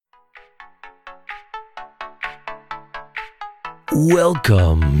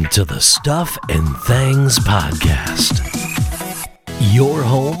Welcome to the Stuff and Things Podcast, your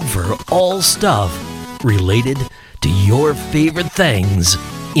home for all stuff related to your favorite things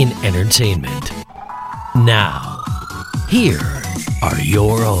in entertainment. Now, here are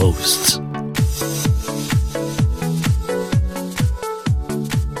your hosts.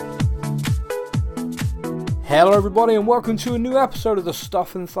 Hello everybody and welcome to a new episode of the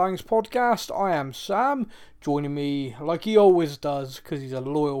Stuff and Things Podcast. I am Sam, joining me like he always does because he's a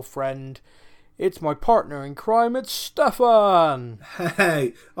loyal friend. It's my partner in crime, it's Stefan.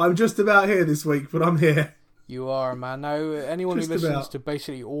 Hey, I'm just about here this week, but I'm here. You are, man. Now, anyone who listens to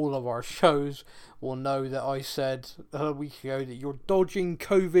basically all of our shows will know that I said a week ago that you're dodging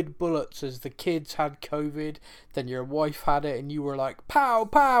COVID bullets as the kids had COVID, then your wife had it and you were like, pow,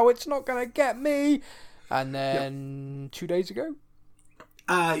 pow, it's not going to get me. And then 2 days ago?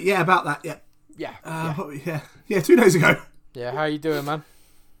 Yeah, about that, yeah. Yeah. 2 days ago. Yeah, how you doing, man?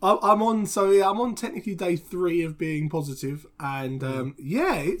 I'm on technically day 3 of being positive, and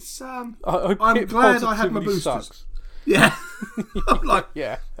it's I'm glad I had my boosters. Sucks. Yeah. I'm like,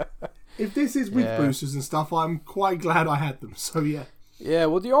 yeah. If this is with boosters and stuff, I'm quite glad I had them. So yeah. Yeah,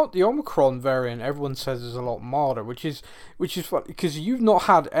 well, the Omicron variant, everyone says is a lot milder, which is funny because you've not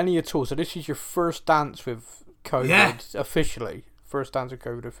had any at all. So this is your first dance with COVID officially. First dance with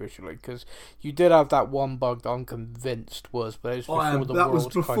COVID officially, because you did have that one bug that I'm convinced was, but it was before that was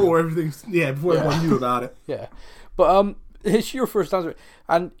before everything. Yeah, before everyone knew about it. Yeah, but it's your first dance,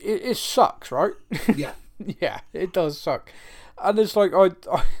 and it sucks, right? Yeah, yeah, it does suck. And it's like, I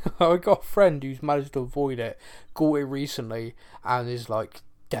got a friend who's managed to avoid it, got it recently, and is like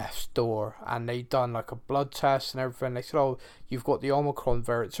death's door. And they done like a blood test and everything. They said, oh, you've got the Omicron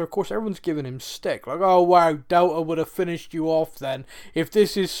variant. So of course everyone's giving him stick. Like, oh wow, Delta would have finished you off then. If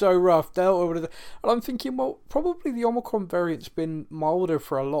this is so rough, Delta would have... And I'm thinking, well, probably the Omicron variant's been milder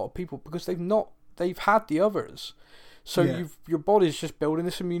for a lot of people because they've had the others. So your body's just building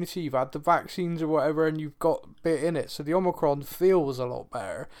this immunity. You've had the vaccines or whatever, and you've got a bit in it. So the Omicron feels a lot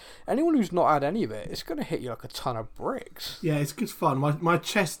better. Anyone who's not had any of it, it's going to hit you like a ton of bricks. Yeah, it's good fun. My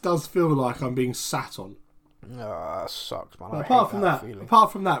chest does feel like I'm being sat on. That sucks, man. Apart from that,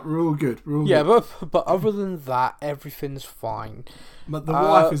 we're all good. But other than that, everything's fine. But the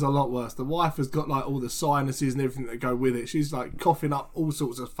wife is a lot worse. The wife has got like all the sinuses and everything that go with it. She's like coughing up all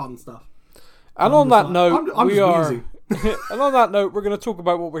sorts of fun stuff. And on that note, and on that note, we're going to talk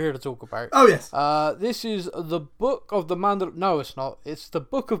about what we're here to talk about. Oh yes. This is the Book of the Mandalorian. No, it's not. It's the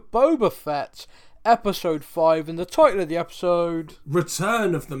Book of Boba Fett, Episode 5, and the title of the episode: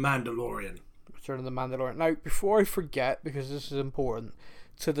 Return of the Mandalorian. Return of the Mandalorian. Now, before I forget, because this is important,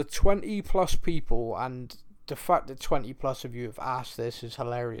 to the 20 plus people, and the fact that 20 plus of you have asked this is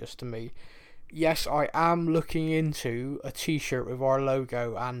hilarious to me. Yes, I am looking into a t-shirt with our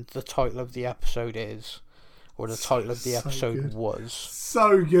logo and the title of the episode is, or the title of the episode was.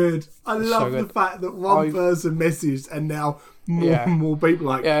 So good. I love the fact that one person messaged and now more people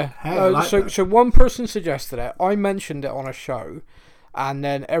like, hey, so one person suggested it. I mentioned it on a show, and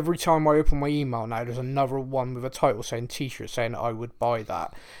then every time I open my email now, there's another one with a title saying t-shirt saying I would buy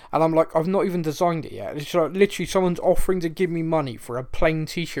that. And I'm like, I've not even designed it yet. It's like literally someone's offering to give me money for a plain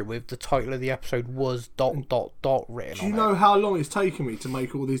t-shirt with the title of the episode was ... written on it. Do you know how long it's taken me to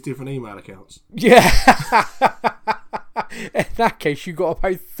make all these different email accounts? Yeah. In that case, you've got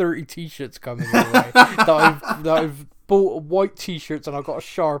about 30 t-shirts coming your way that I've bought white t-shirts and I've got a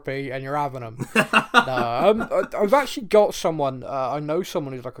Sharpie and you're having them. I've actually got someone, I know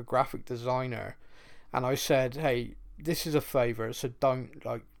someone who's like a graphic designer, and I said, hey, this is a favour, so don't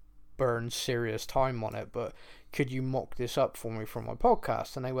like burn serious time on it, but could you mock this up for me from my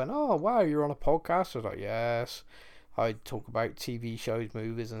podcast? And they went, oh wow, you're on a podcast? I was like, yes, I talk about TV shows,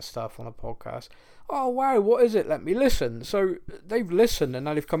 movies and stuff on a podcast. Oh wow, what is it? Let me listen. So they've listened and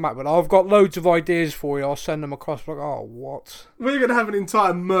now they've come back with, I've got loads of ideas for you, I'll send them across. Like, oh, what? We're going to have an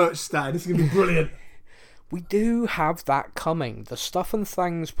entire merch stand. This is going to be brilliant. We do have that coming. The Stuff and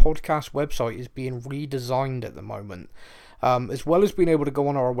Things podcast website is being redesigned at the moment. As well as being able to go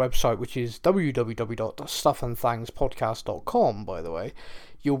on our website, which is www.stuffandthingspodcast.com, by the way.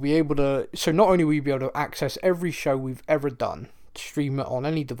 You'll be able to, so not only will you be able to access every show we've ever done, stream it on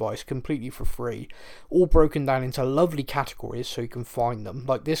any device completely for free, all broken down into lovely categories so you can find them.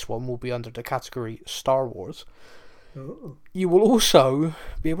 Like this one will be under the category Star Wars. Oh. You will also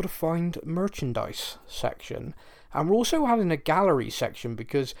be able to find merchandise section, and we're also adding a gallery section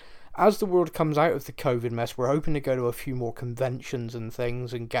because as the world comes out of the COVID mess, we're hoping to go to a few more conventions and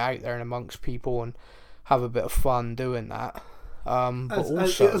things and get out there and amongst people and have a bit of fun doing that. But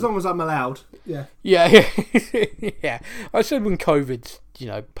also, as long as I'm allowed, yeah. Yeah. Yeah. I said when COVID,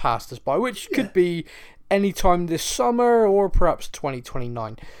 passed us by, which could be any time this summer or perhaps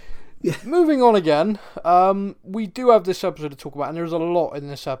 2029. Yeah. Moving on again, we do have this episode to talk about, and there's a lot in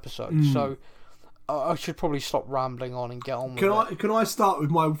this episode, so I should probably stop rambling on and get on with it. Can I start with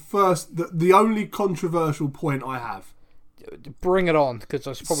my first, the only controversial point I have? Bring it on, because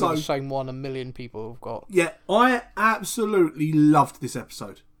it's probably the same one a million people have got. Yeah, I absolutely loved this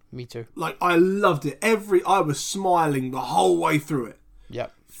episode. Me too. Like, I loved it. I was smiling the whole way through it.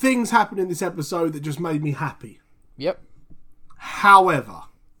 Yep. Things happened in this episode that just made me happy. Yep. However,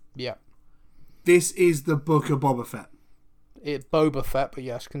 this is the Book of Boba Fett. Boba Fett, but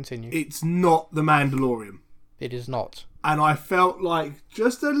yes, continue. It's not the Mandalorian. It is not. And I felt like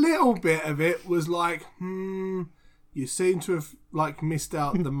just a little bit of it was like, you seem to have missed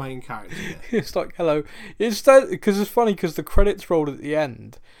out the main character. It's like, hello. Because it's funny because the credits rolled at the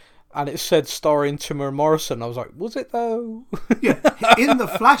end, and it said starring Tamir Morrison. I was like, was it though? Yeah, in the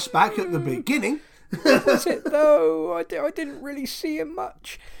flashback at the beginning. Was it though? I didn't really see him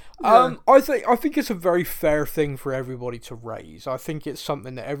much. Yeah. I think it's a very fair thing for everybody to raise. I think it's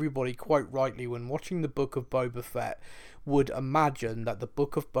something that everybody, quite rightly, when watching the Book of Boba Fett, would imagine that the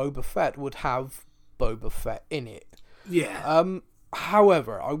Book of Boba Fett would have Boba Fett in it. Yeah.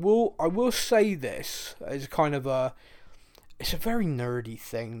 However, I will say this as kind of it's a very nerdy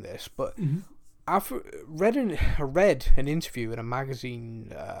thing, this, but I've read an interview in a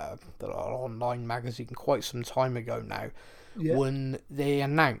magazine, an online magazine, quite some time ago now, when they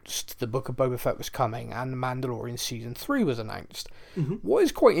announced the Book of Boba Fett was coming and The Mandalorian Season 3 was announced. What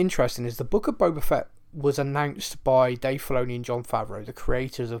is quite interesting is the Book of Boba Fett was announced by Dave Filoni and Jon Favreau, the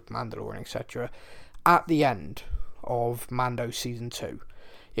creators of Mandalorian, etc., at the end of Mando Season 2.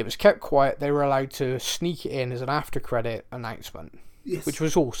 It was kept quiet. They were allowed to sneak it in as an after-credit announcement, which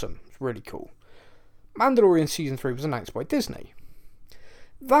was awesome. It's really cool. Mandalorian Season 3 was announced by Disney.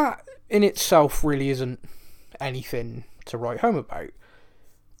 That in itself really isn't anything to write home about,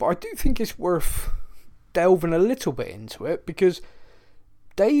 but I do think it's worth delving a little bit into it, because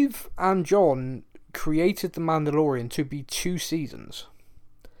Dave and Jon created The Mandalorian to be 2 seasons.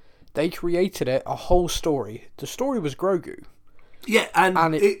 They created it a whole story. The story was Grogu. Yeah,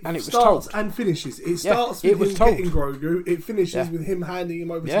 and it was starts told. And finishes. It starts with him getting Grogu. It finishes with him handing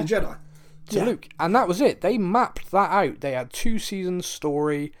him over to the Jedi. To Luke. And that was it. They mapped that out. They had 2 seasons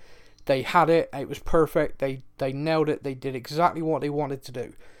story. They had it. It was perfect. They nailed it. They did exactly what they wanted to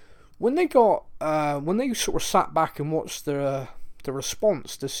do. When they got when they sort of sat back and watched the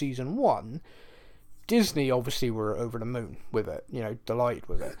response to season 1, Disney obviously were over the moon with it. Delighted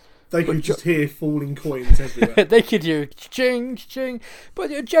with it. They could just hear falling coins everywhere. They could hear ching, ching.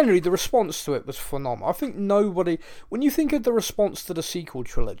 But generally, the response to it was phenomenal. I think nobody... When you think of the response to the sequel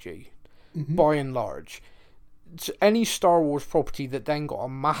trilogy, by and large, any Star Wars property that then got a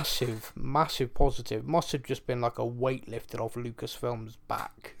massive, massive positive must have just been like a weight lifted off Lucasfilm's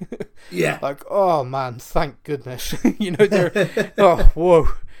back. Yeah. Like, oh man, thank goodness. They're... oh, whoa.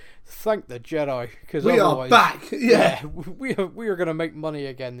 Thank the Jedi, because we are back. Yeah, we are going to make money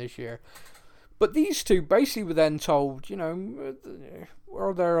again this year. But these two basically were then told,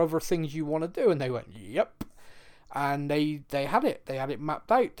 are there other things you want to do? And they went, yep. And they had it. They had it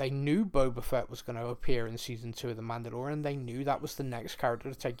mapped out. They knew Boba Fett was going to appear in season 2 of The Mandalorian. They knew that was the next character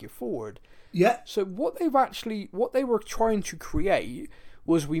to take you forward. Yeah. So what they were trying to create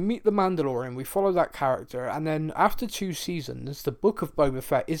was, we meet the Mandalorian, we follow that character, and then after 2 seasons, the Book of Boba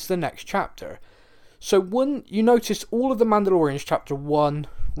Fett is the next chapter. So when you notice all of the Mandalorians, chapter 1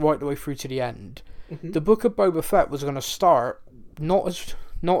 right the way through to the end, the Book of Boba Fett was going to start not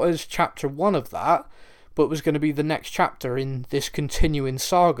as chapter 1 of that, but was going to be the next chapter in this continuing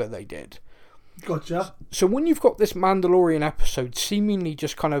saga they did. Gotcha. So when you've got this Mandalorian episode seemingly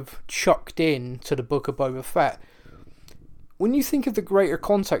just kind of chucked in to the Book of Boba Fett, when you think of the greater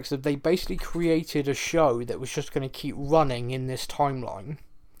context of they basically created a show that was just going to keep running in this timeline,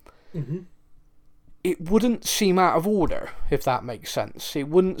 it wouldn't seem out of order, if that makes sense. It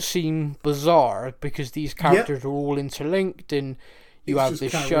wouldn't seem bizarre, because these characters are all interlinked, and you have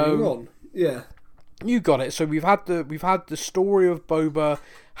this show. On. Yeah, you got it. So we've had the story of Boba,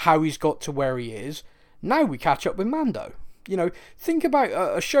 how he's got to where he is. Now we catch up with Mando. Think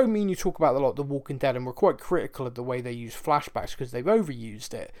about a show me and you talk about a lot, The Walking Dead, and we're quite critical of the way they use flashbacks because they've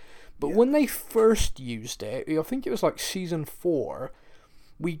overused it. But when they first used it, I think it was like season 4,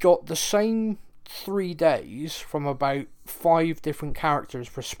 we got the same 3 days from about 5 different characters'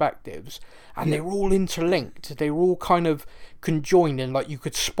 perspectives, and they were all interlinked. They were all kind of conjoined, and like you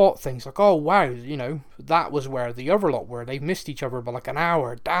could spot things like, oh wow, you know, that was where the other lot were. They missed each other by like an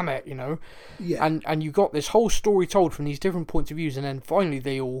hour. Damn it, you know. Yeah. And you got this whole story told from these different points of views, and then finally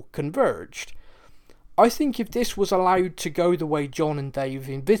they all converged. I think if this was allowed to go the way John and Dave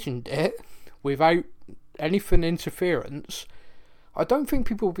envisioned it, without anything interference, I don't think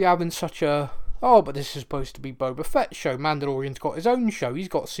people would be having such a, oh, but this is supposed to be Boba Fett's show. Mandalorian's got his own show. He's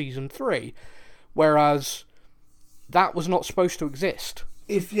got season 3. Whereas that was not supposed to exist.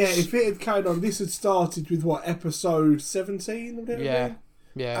 If it had carried on, this had started with what, episode 17?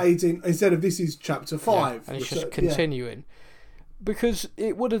 Yeah. 18. Instead of this is chapter 5. Yeah, and it's just continuing. Because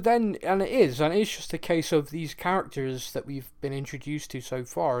it would have then, and it's just a case of these characters that we've been introduced to so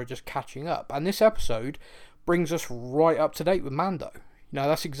far are just catching up. And this episode brings us right up to date with Mando. You know,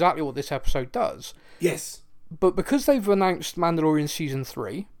 that's exactly what this episode does. Yes. But because they've announced Mandalorian Season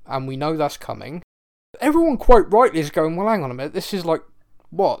 3, and we know that's coming, everyone quite rightly is going, well, hang on a minute, this is like,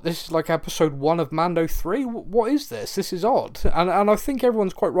 what? This is like episode 1 of Mando 3? What is this? This is odd. And I think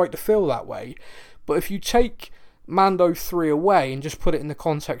everyone's quite right to feel that way. But if you take Mando 3 away and just put it in the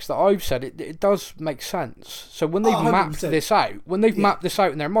context that I've said, it does make sense. So when they've mapped this out, mapped this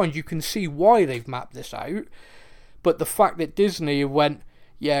out in their mind, you can see why they've mapped this out. But the fact that Disney went,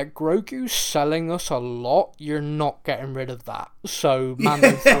 yeah, Grogu's selling us a lot, you're not getting rid of that. So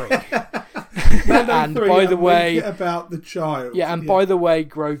Mando 3. Mando and 3, by the way, about the child. Yeah, and by the way,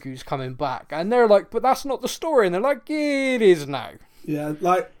 Grogu's coming back. And they're like, but that's not the story. And they're like, it is now. Yeah,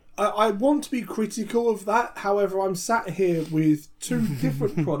 like, I want to be critical of that. However, I'm sat here with 2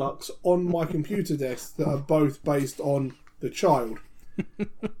 different products on my computer desk that are both based on the child.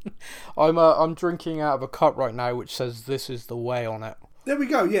 I'm drinking out of a cup right now which says "This is the way" on it. There we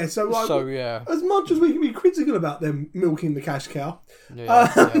go. Yeah. So yeah. As much as we can be critical about them milking the cash cow,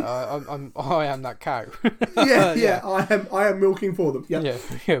 I am that cow. yeah. I am milking for them.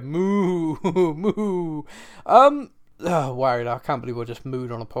 Yeah. Moo, moo. Oh, wow, I can't believe I just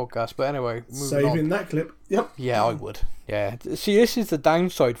mooed on a podcast. But anyway, saving that clip. Yep. Yeah, I would. Yeah. See, this is the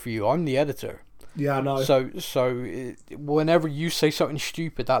downside for you. I'm the editor. Yeah, I know. So whenever you say something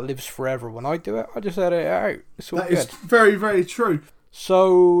stupid, that lives forever. When I do it, I just edit it out. It's all that good. Is very, very true.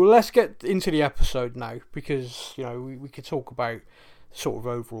 So let's get into the episode now, because you know we could talk about sort of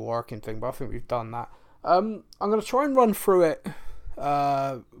overall arcing thing, but I think we've done that. I'm going to try and run through it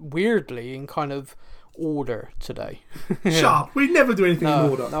weirdly in kind of order today. Sharp. We never do anything in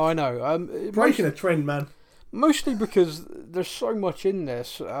order. No, I know. Breaking a trend, man. Mostly because there's so much in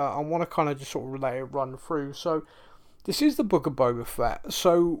this, I want to kind of just sort of let it run through. So, this is the Book of Boba Fett.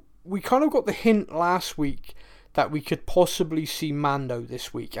 So, we kind of got the hint last week that we could possibly see Mando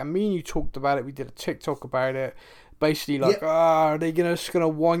this week. And me and you talked about it. We did a TikTok about it. Basically, like, are they just going to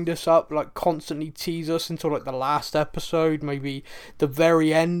wind us up, like, constantly tease us until, like, the last episode, maybe the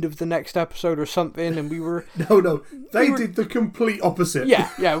very end of the next episode or something? And we were... No. They did the complete opposite. Yeah.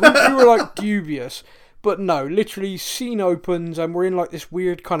 We were, like, dubious. But no, literally, scene opens and we're in like this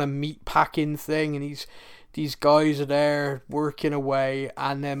weird kind of meat packing thing, and these guys are there working away,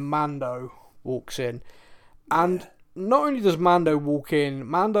 and then Mando walks in. And not only does Mando walk in,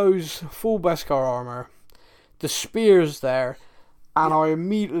 Mando's full Beskar armor, the spear's there, and I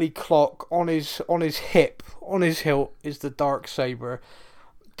immediately clock on his hip, on his hilt, is the Darksaber.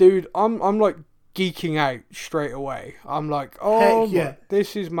 Dude, I'm like geeking out straight away. I'm like, oh,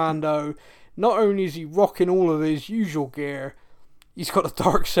 this is Mando. Not only is he rocking all of his usual gear, he's got a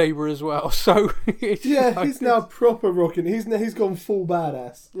Darksaber as well. So he's now proper rocking. He's gone full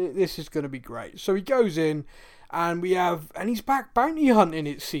badass. This is going to be great. So he goes in, and he's back bounty hunting.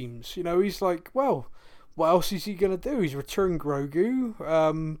 It seems, you know, he's like, well, what else is he going to do? He's returned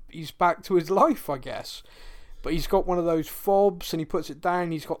Grogu. He's back to his life, I guess. But he's got one of those fobs, and he puts it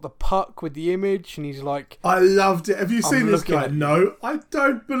down. He's got the puck with the image, and he's like, I loved it. Have you seen this guy? No, I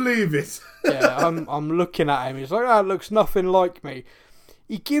don't believe it. Yeah, I'm looking at him. He's like, that looks nothing like me.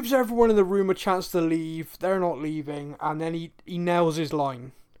 He gives everyone in the room a chance to leave. They're not leaving. And then he nails his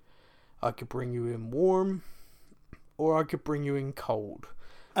line. I could bring you in warm, or I could bring you in cold.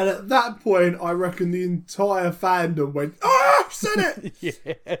 And at that point, I reckon the entire fandom went, ah, said it!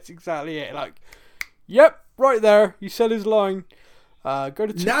 Yeah, that's exactly it. Like, yep, right there. He said his line. Go to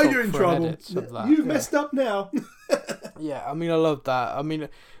TikTok. Now you're in trouble. You messed up now. Yeah, I mean, I love that. I mean,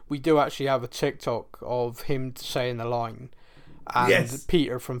 we do actually have a TikTok of him saying the line. And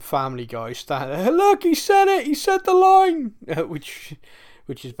Peter from Family Guy standing there, look, he said it. He said the line. Which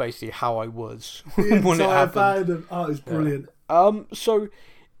is basically how I was the when it entire happened. fandom. Oh, it's brilliant. So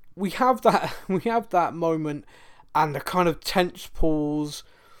we have that moment, and the kind of tense pause,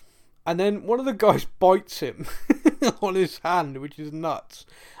 and then one of the guys bites him on his hand, which is nuts,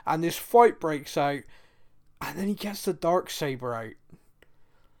 and this fight breaks out, and then he gets the Darksaber out.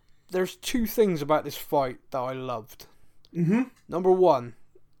 There's two things about this fight that I loved. Mm-hmm. Number one,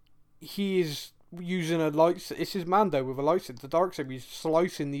 he is using a lightsaber. It's his Mando with a lightsaber. The Darksaber, he's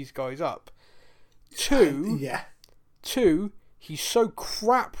slicing these guys up. Two, he's so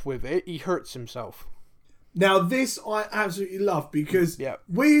crap with it, he hurts himself. Now, this I absolutely love because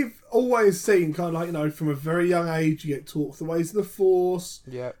we've always seen kind of like, from a very young age, you get taught the ways of the Force,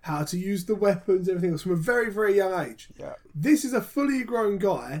 how to use the weapons, everything else from a very, very young age. Yeah. This is a fully grown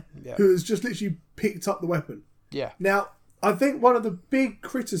guy who has just literally picked up the weapon. Yeah. Now, I think one of the big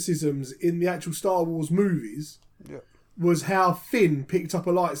criticisms in the actual Star Wars movies was how Finn picked up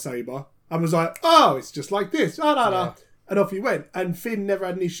a lightsaber and was like, oh, it's just like this. And off he went. And Finn never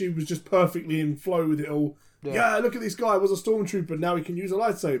had an issue, was just perfectly in flow with it all. Yeah, look at this guy, was a stormtrooper, now he can use a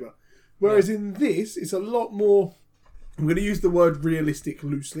lightsaber. Whereas in this, it's a lot more, I'm going to use the word realistic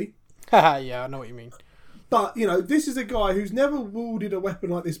loosely. Yeah, I know what you mean. But, this is a guy who's never wielded a weapon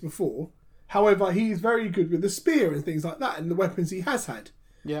like this before. However, he's very good with the spear and things like that, and the weapons he has had.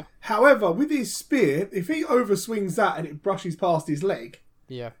 Yeah. However, with his spear, if he overswings that and it brushes past his leg,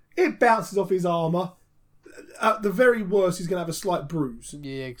 it bounces off his armour. At the very worst, he's going to have a slight bruise.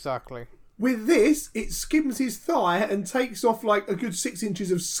 Yeah, exactly. With this, it skims his thigh and takes off like a good 6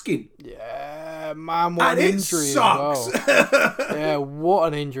 inches of skin. Yeah, man, what an injury sucks. As well. Yeah, what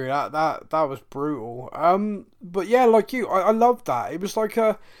an injury. That was brutal. But yeah, like you, I love that. It was like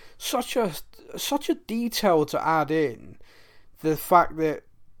such a detail to add in. The fact that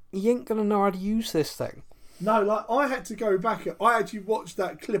he ain't going to know how to use this thing. No, like, I had to go back. I actually watched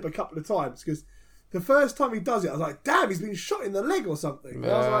that clip a couple of times because the first time he does it, I was like, damn, he's been shot in the leg or something.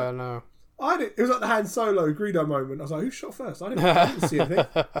 Yeah, I was like, no. It was like the Han Solo Greedo moment. I was like, who shot first? I didn't see anything.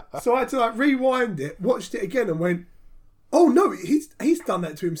 So I had to rewind it, watched it again and went, oh no, he's done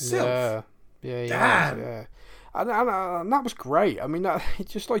that to himself. Yeah. Damn. Yeah. And that was great. I mean,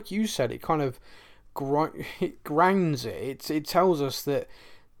 just like you said, it kind of grounds it. It tells us that,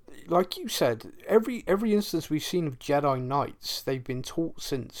 like you said, every instance we've seen of Jedi Knights, they've been taught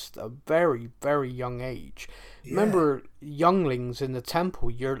since a very, very young age. Yeah. Remember, younglings in the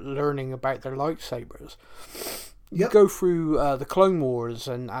temple, you're learning about their lightsabers. You go through the Clone Wars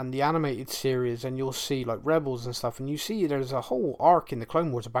and the animated series, and you'll see like Rebels and stuff, and you see there's a whole arc in the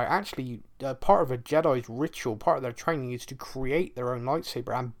Clone Wars about actually part of a Jedi's ritual, part of their training is to create their own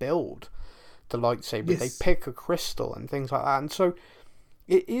lightsaber and build the lightsaber. Yes. They pick a crystal and things like that, and so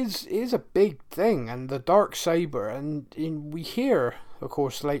it is a big thing. And the Darksaber, and we hear, of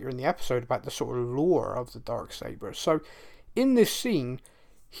course, later in the episode about the sort of lore of the Darksaber. So in this scene,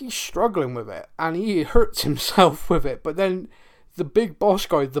 he's struggling with it, and he hurts himself with it. But then the big boss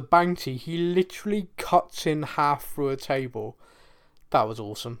guy, the Bounty, he literally cuts in half through a table. That was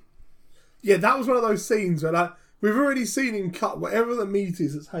awesome. Yeah, that was one of those scenes where we've already seen him cut whatever the meat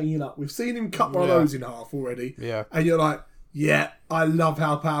is that's hanging up. We've seen him cut one of those in half already. Yeah. And you're like, yeah, I love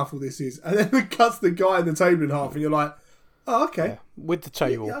how powerful this is. And then it cuts the guy in the table in half, and you're like, oh, okay. Yeah, with the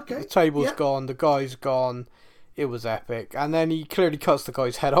table. Yeah, okay. The table's gone, the guy's gone. It was epic. And then he clearly cuts the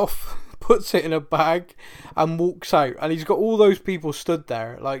guy's head off, puts it in a bag, and walks out. And he's got all those people stood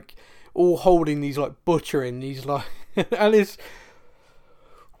there, like, all holding these, like, butchering these, like... and it's...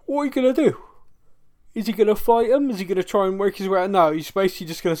 What are you going to do? Is he going to fight him? Is he going to try and work his way out? No, he's basically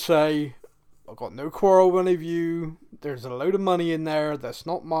just going to say, I've got no quarrel with any of you. There's a load of money in there that's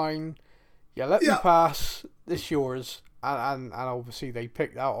not mine. You let me pass. It's yours. And obviously they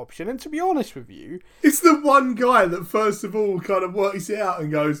picked that option. And to be honest with you... It's the one guy that first of all kind of works it out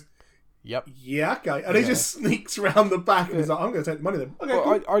and goes, yep. Yeah, okay. And he just sneaks around the back and he's like, I'm going to take the money then. Okay,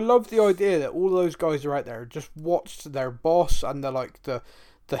 cool. I love the idea that all those guys are out there just watched their boss and they're like the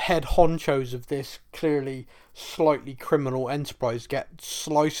head honchos of this clearly slightly criminal enterprise get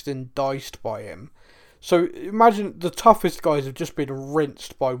sliced and diced by him. So imagine the toughest guys have just been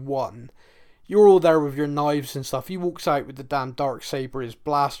rinsed by one. You're all there with your knives and stuff. He walks out with the damn Darksaber, his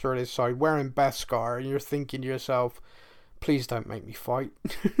blaster at his side, wearing Beskar, and you're thinking to yourself, please don't make me fight.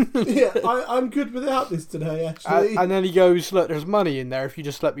 Yeah, I'm good without this today, actually. And then he goes, look, there's money in there if you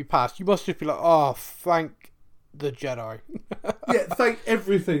just let me pass. You must just be like, oh, thank the Jedi. Yeah, thank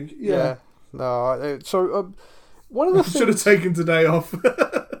everything. Yeah. No, so one of the things... should have taken today off.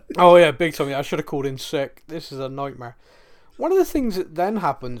 Oh, yeah, big time. I should have called in sick. This is a nightmare. One of the things that then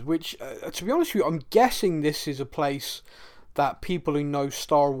happens, which, to be honest with you, I'm guessing this is a place that people who know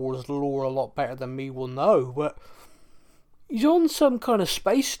Star Wars lore a lot better than me will know, but He's on some kind of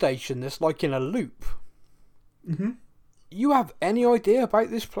space station that's like in a loop. Mm-hmm. You have any idea about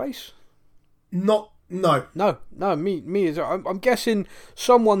this place? No. No, me is. I'm guessing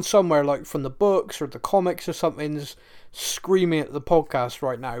someone somewhere, like from the books or the comics or something, is screaming at the podcast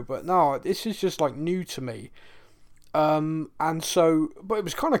right now. But no, this is just like new to me. And so, but it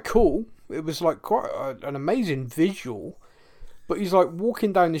was kind of cool. It was like quite an amazing visual. But he's like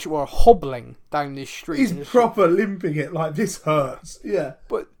walking down this, or hobbling down this street. He's proper limping it, like this hurts. Yeah.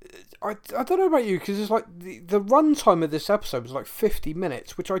 But I don't know about you, because it's like the runtime of this episode was like 50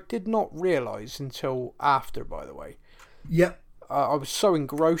 minutes, which I did not realise until after, by the way. Yep. I was so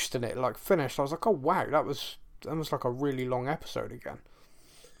engrossed in it, like finished. I was like, oh wow, that was like a really long episode again.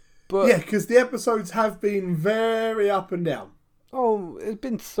 But yeah, because the episodes have been very up and down. Oh, it's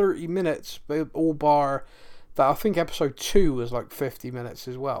been 30 minutes, all bar that. I think episode 2 was like 50 minutes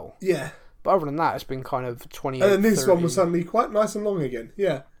as well. Yeah. But other than that, it's been kind of 28, and then this 30. one was suddenly quite nice and long again.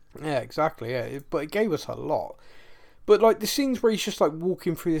 Yeah. Yeah, exactly, yeah. But it gave us a lot. But like the scenes where he's just like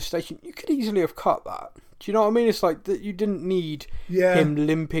walking through the station, you could easily have cut that. Do you know what I mean? It's like that you didn't need him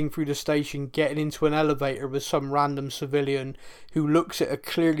limping through the station, getting into an elevator with some random civilian who looks at a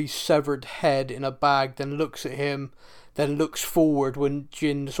clearly severed head in a bag, then looks at him, then looks forward when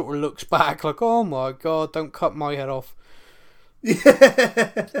Jin sort of looks back like, oh my god, don't cut my head off.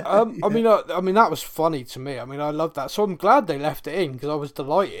 I mean that was funny to me. I mean, I loved that, so I'm glad they left it in because I was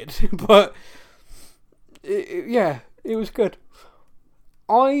delighted. But it was good.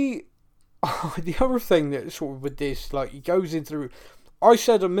 The other thing that sort of with this, like, he goes into the room. I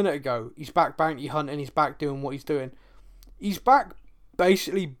said a minute ago, he's back bounty hunting, he's back doing what he's doing. He's back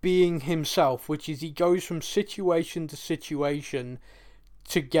basically being himself, which is he goes from situation to situation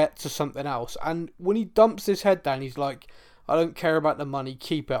to get to something else. And when he dumps his head down, he's like, I don't care about the money,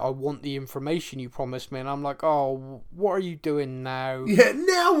 keep it. I want the information you promised me. And I'm like, oh, what are you doing now? Yeah,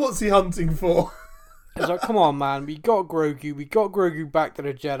 now what's he hunting for? It's like, come on, man. We got Grogu back to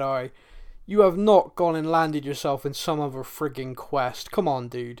the Jedi. You have not gone and landed yourself in some other frigging quest. Come on,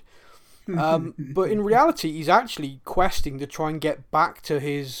 dude. But in reality, he's actually questing to try and get back to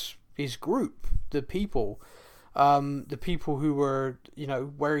his group, the people who were,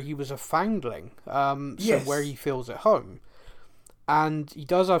 where he was a foundling, so where he feels at home. And he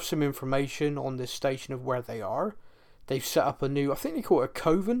does have some information on this station of where they are. They've set up a new, I think they call it a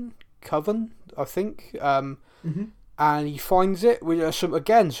coven, I think. And he finds it with some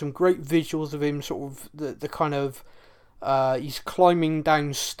great visuals of him sort of the kind of he's climbing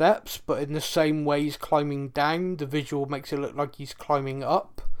down steps, but in the same way he's climbing down, the visual makes it look like he's climbing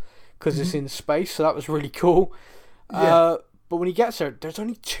up because it's in space. So that was really cool. But when he gets there, there's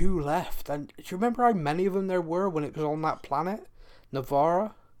only 2 left. And do you remember how many of them there were when it was on that planet,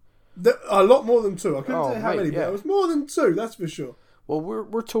 Navarra? A lot more than 2. I couldn't tell you how many, but it was more than 2. That's for sure. Well,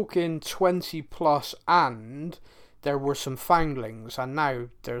 we're talking 20 plus, and there were some foundlings, and now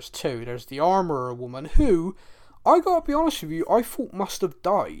there's 2. There's the armourer woman, who, I gotta be honest with you, I thought must have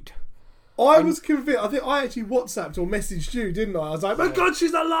died. I was convinced. I think I actually WhatsApped or messaged you, didn't I? I was like, my God,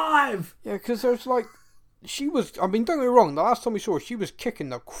 she's alive! Yeah, because there's like, she was, I mean, don't get me wrong, the last time we saw her, she was kicking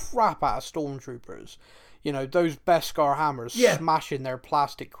the crap out of stormtroopers. Those Beskar hammers smashing their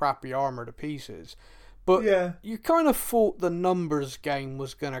plastic crappy armour to pieces. But you kind of thought the numbers game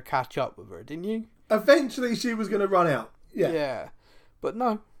was going to catch up with her, didn't you? Eventually she was going to run out. Yeah. But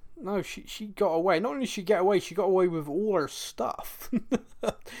no, she got away. Not only did she get away, she got away with all her stuff.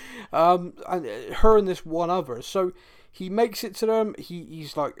 And her and this one other. So he makes it to them.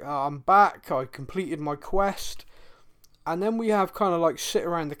 He's like, I'm back. I completed my quest. And then we have kind of like sit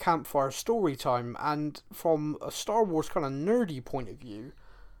around the campfire story time. And from a Star Wars kind of nerdy point of view,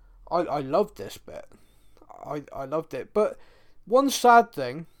 I loved this bit. I loved it. But one sad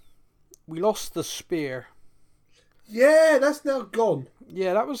thing, we lost the spear. Yeah, that's now gone.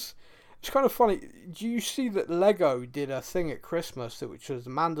 Yeah, it's kind of funny. Do you see that Lego did a thing at Christmas which was the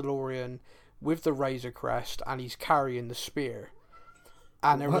Mandalorian with the Razor Crest, and he's carrying the spear.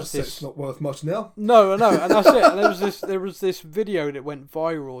 And there was this. It's not worth much now. No, and that's it. And there was this video that went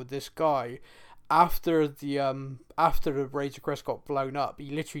viral with this guy after the Razor Crest got blown up. He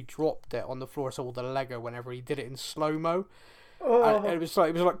literally dropped it on the floor, so all the Lego whenever he did it in slow mo. And it was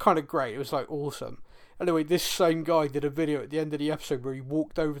like kind of great. It was like awesome. Anyway, this same guy did a video at the end of the episode where he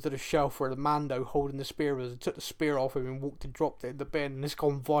walked over to the shelf where the Mando holding the spear was and took the spear off him and walked and dropped it in the bin, and it's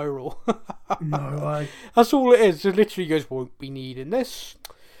gone viral. No way. That's all it is. It literally goes, won't be needing this,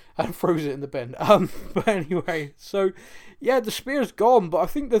 and throws it in the bin. But anyway, so yeah, the spear's gone, but I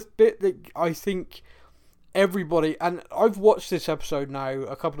think the bit that I think everybody, and I've watched this episode now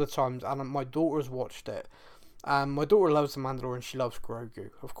a couple of times, and my daughter's watched it, My daughter loves the Mandalorian. She loves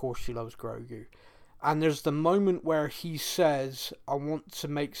Grogu. Of course, she loves Grogu. And there's the moment where he says, "I want to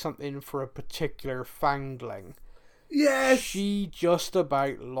make something for a particular Fangling." Yes. She just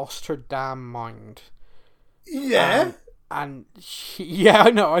about lost her damn mind. Yeah. And she, yeah,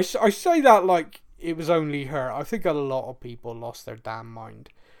 I know. I say that like it was only her. I think a lot of people lost their damn mind.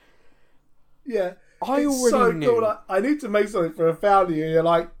 Yeah. I it's already so knew. Cool. Like, I need to make something for a family, and you're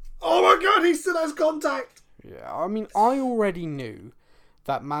like, oh my god, he still has contact. Yeah, I mean, I already knew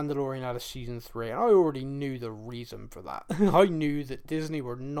that Mandalorian had a season 3, and I already knew the reason for that. I knew that Disney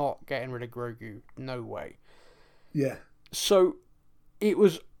were not getting rid of Grogu. No way. Yeah. So, it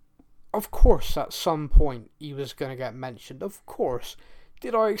was, of course, at some point, he was going to get mentioned. Of course.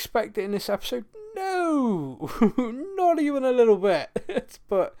 Did I expect it in this episode? No! Not even a little bit.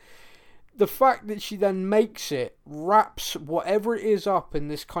 But the fact that she then makes it, wraps whatever it is up in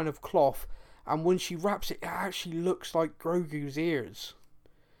this kind of cloth, and when she wraps it, it actually looks like Grogu's ears.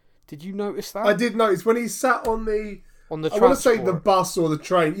 Did you notice that? I did notice when he sat on the I want to transport. say the bus or the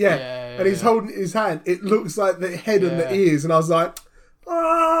train, and he's holding it in his hand. It looks like the head and the ears, and I was like,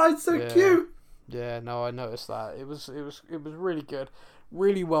 "Oh, it's so cute." Yeah, no, I noticed that. It was really good,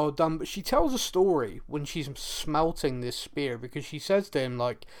 really well done. But she tells a story when she's smelting this spear, because she says to him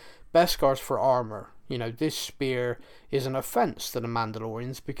like, "Beskar's for armor. You know, this spear is an offense to the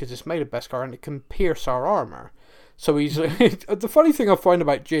Mandalorians because it's made of Beskar and it can pierce our armor." So he's the funny thing I find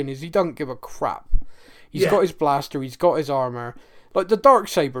about Jin is he doesn't give a crap. He's got his blaster, he's got his armor. Like the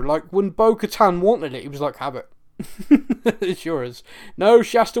Darksaber, like when Bo-Katan wanted it, he was like, "Have it." It's yours. No,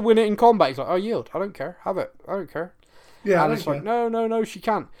 she has to win it in combat. He's like, "I yield. I don't care. Have it. I don't care." Yeah, and it's like, no, she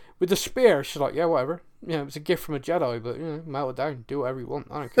can't. With the spear, she's like, "Yeah, whatever. You know, it's a gift from a Jedi, but, you know, melt it down. Do whatever you want.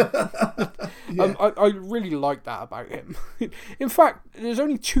 I don't care." I really like that about him. In fact, there's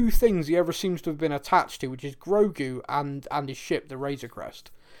only 2 things he ever seems to have been attached to, which is Grogu and his ship, the Razor Crest.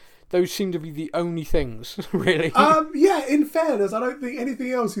 Those seem to be the only things, really. Yeah, in fairness, I don't think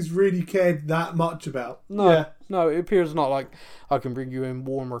anything else he's really cared that much about. No, it appears not like "I can bring you in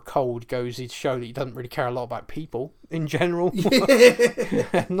warm or cold" goes to show that he doesn't really care a lot about people in general.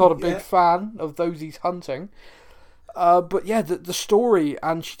 Not a big fan of those he's hunting. But yeah, the story,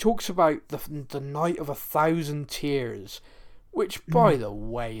 and she talks about the Night of 1,000 Tears, which, by the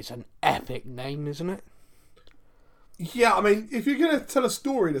way, is an epic name, isn't it? Yeah, I mean, if you're going to tell a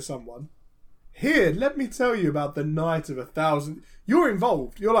story to someone, here, let me tell you about the Night of 1,000. You're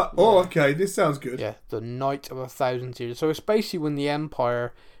involved. You're like, oh, okay, this sounds good. Yeah, the Night of 1,000 Tears. So it's basically when the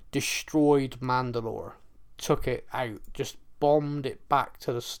Empire destroyed Mandalore, took it out, just bombed it back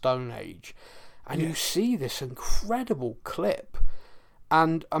to the Stone Age. And you see this incredible clip.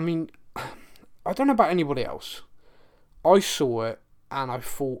 And, I mean, I don't know about anybody else. I saw it and I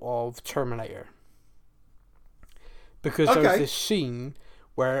thought of Terminator. Because there's this scene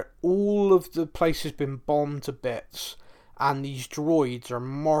where all of the place has been bombed to bits and these droids are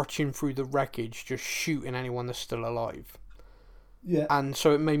marching through the wreckage just shooting anyone that's still alive. Yeah. And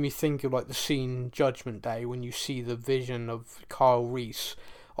so it made me think of like the scene Judgment Day when you see the vision of Kyle Reese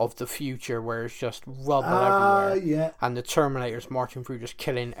of the future where it's just rubble everywhere. And the Terminator's marching through just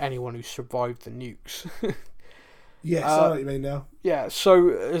killing anyone who survived the nukes. Yes, I know what you mean now. Yeah, so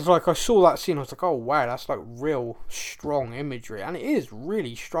it's like I saw that scene, I was like, oh wow, that's like real strong imagery. And it is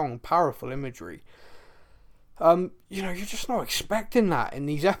really strong, powerful imagery. You know, you're just not expecting that in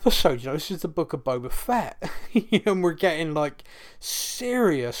these episodes. You know, this is the Book of Boba Fett. And we're getting like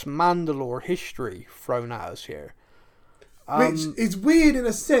serious Mandalore history thrown at us here. Which is weird in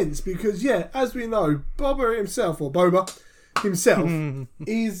a sense because, yeah, as we know, Boba himself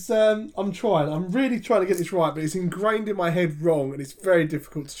is I'm really trying to get this right, but it's ingrained in my head wrong and it's very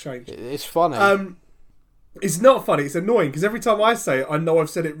difficult to change. It's funny. It's not funny, it's annoying because every time I say it I know I've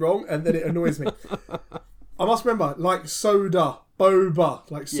said it wrong and then it annoys me. I must remember, like soda, boba,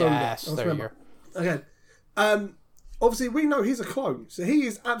 like soda. Yes, there you go. Okay. Obviously we know he's a clone, so he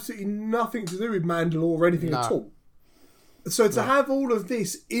is absolutely nothing to do with Mandalore or anything at all. So to have all of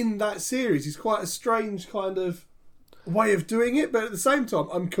this in that series is quite a strange kind of way of doing it, but at the same time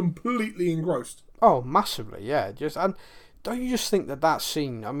I'm completely engrossed. Oh, massively, yeah. And don't you just think that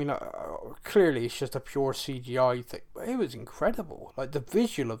scene, I mean, clearly it's just a pure CGI thing, but it was incredible. Like the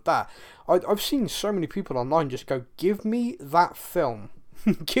visual of that, I've seen so many people online just go, give me that film.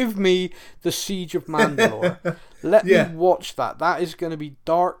 Give me the Siege of Mandalore. Let me watch that. That is going to be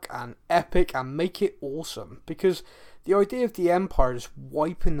dark and epic and make it awesome, because the idea of the Empire just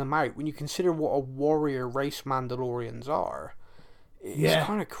wiping them out, when you consider what a warrior race Mandalorians are, It's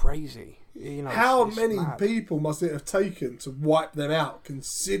kind of crazy. You know, How it's many mad. people must it have taken to wipe them out,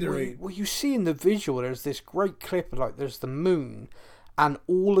 considering... Well, you see in the visual, there's this great clip, like, there's the moon, and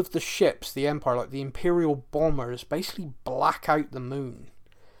all of the ships, the Empire, like the Imperial bombers, basically black out the moon.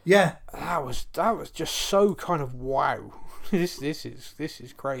 Yeah. That was just so kind of wow. This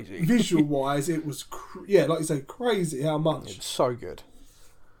is crazy. Visual-wise, it was, like you say, crazy how much. It's so good.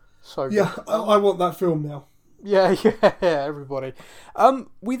 So good. Yeah, I want that film now. Yeah, everybody.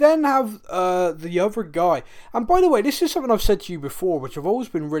 We then have the other guy. And by the way, this is something I've said to you before, which I've always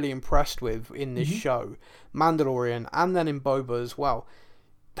been really impressed with in this show, Mandalorian, and then in Boba as well.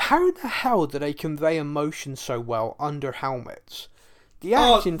 How the hell do they convey emotion so well under helmets? The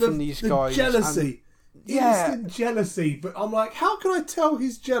acting from these guys. Jealousy. Yeah. Instant jealousy. But I'm like, how can I tell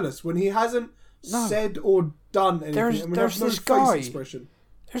he's jealous when he hasn't said or done anything? There's no this face guy. expression.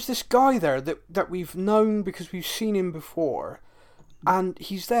 There's this guy there that we've known because we've seen him before, and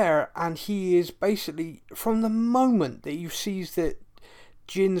he's there, and he is basically, from the moment that you sees that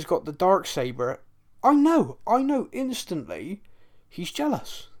Jin's got the Darksaber, I know instantly he's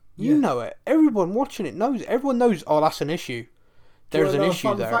jealous. You know it. Everyone watching it knows. Everyone knows, oh, that's an issue. There's an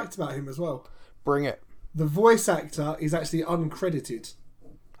issue there. Fun fact about him as well. Bring it. The voice actor is actually uncredited.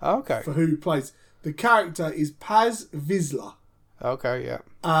 Okay. For who plays. The character is Paz Vizsla. Okay, yeah.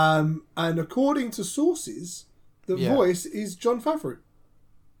 And according to sources, the voice is Jon Favreau.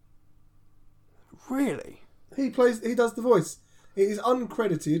 Really? He does the voice. It is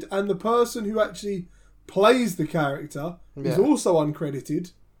uncredited, and the person who actually plays the character is also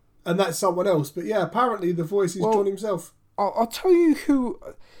uncredited, and that's someone else. But yeah, apparently the voice is Jon himself. I'll tell you who...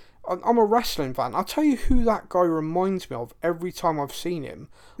 I'm a wrestling fan. I'll tell you who that guy reminds me of every time I've seen him.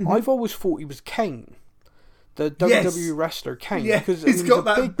 I've always thought he was Kane. The WWE wrestler Kane. Yeah, because, he's got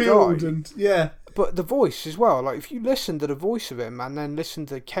that big build guy, and yeah. But the voice as well. Like if you listen to the voice of him and then listen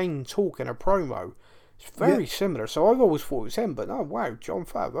to Kane talk in a promo, it's very similar. So I've always thought it was him. But no, wow, Jon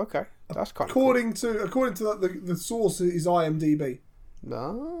Favreau. Okay, that's kind of cool. According to the source is IMDb.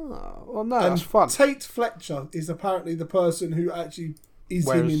 No, well no, that's fun. Tate Fletcher is apparently the person who actually is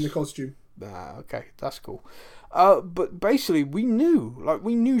him in the costume. Okay, that's cool. But basically, we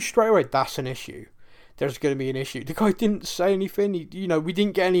knew straight away that's an issue. There's going to be an issue. The guy didn't say anything. We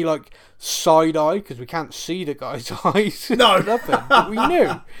didn't get any side eye because we can't see the guy's eyes. No, nothing. But we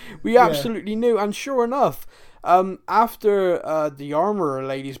knew. We absolutely knew. And sure enough, after the armorer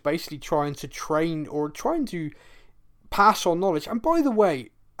lady's basically trying to pass on knowledge. And by the way,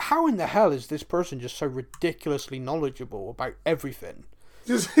 how in the hell is this person just so ridiculously knowledgeable about everything?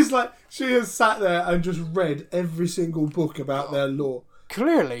 It's like she has sat there and just read every single book about their lore.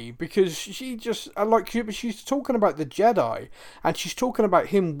 Clearly, because she just she's talking about the Jedi, and she's talking about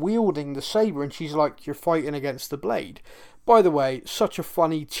him wielding the saber, and she's like, "You're fighting against the blade." By the way, such a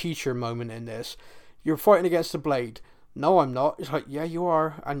funny teacher moment in this. You're fighting against the blade. No, I'm not. It's like, yeah, you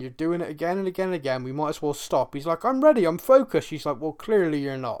are, and you're doing it again and again and again. We might as well stop. He's like, I'm ready, I'm focused. She's like, well, clearly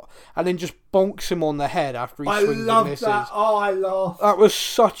you're not. And then just bonks him on the head after he swings and misses. That. Oh, I laugh. That was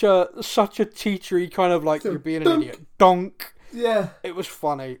such a teachery kind of like, you're being an idiot. Donk. Yeah. It was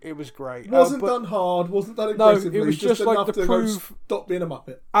funny. It was great. Wasn't done hard. Wasn't done aggressively. No, it was just like the proof. Stop being a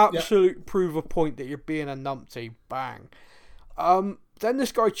muppet. Absolute prove a point that you're being a numpty. Bang. Then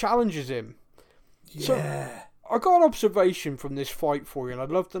this guy challenges him. Yeah. So, I got an observation from this fight for you, and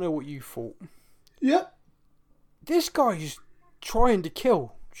I'd love to know what you thought. Yep. This guy's trying to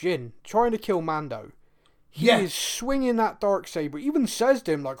kill Jin, trying to kill Mando. He is swinging that Darksaber. Even says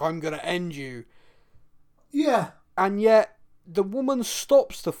to him, like, I'm going to end you. Yeah. And yet, the woman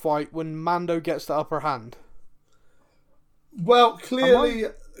stops the fight when Mando gets the upper hand. Well, clearly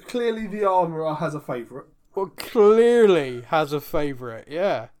the armourer has a favourite. Well, clearly has a favourite,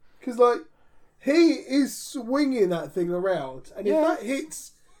 yeah. Because, he is swinging that thing around, and if that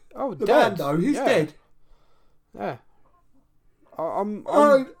hits the Mando, he's dead. Yeah.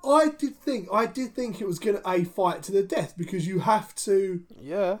 I did think it was going to a fight to the death, because you have to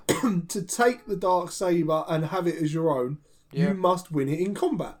to take the Darksaber and have it as your own. You must win it in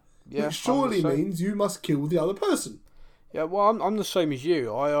combat, which surely means you must kill the other person. Yeah, well, I'm the same as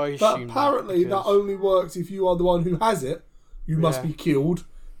you. I assume. But apparently that only works if you are the one who has it. You must be killed.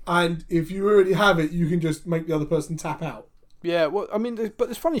 And if you already have it, you can just make the other person tap out. Yeah, well, I mean,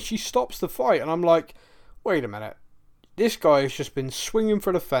 but it's funny, she stops the fight, and I'm like, wait a minute. This guy has just been swinging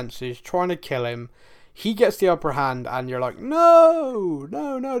for the fences, trying to kill him. He gets the upper hand, and you're like, no,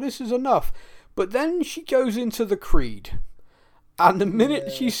 this is enough. But then she goes into the creed. And the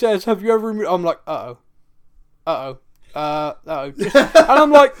minute she says, have you ever... I'm like, uh-oh. And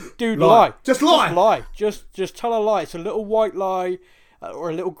I'm like, dude, lie. Just lie. Just tell a lie. It's a little white lie. or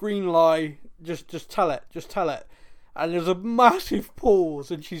a little green lie. Just tell it. Just tell it. And there's a massive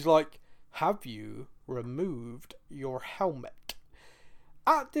pause, and she's like, have you removed your helmet?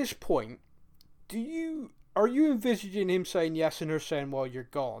 At this point, are you envisaging him saying yes and her saying, well, you're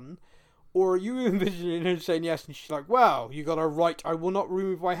gone? Or are you envisioning her saying yes and she's like, well, you got a right, I will not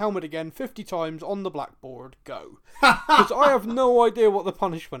remove my helmet again 50 times on the blackboard, go. Because I have no idea what the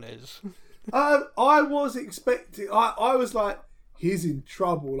punishment is. I was expecting, I was like, he's in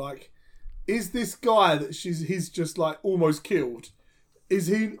trouble. Like, is this guy that he's just like almost killed? Is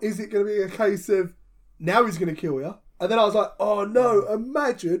it going to be a case of, now he's going to kill you? And then I was like, oh no,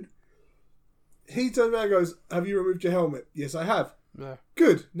 imagine. He turns around and goes, have you removed your helmet? Yes, I have. Yeah.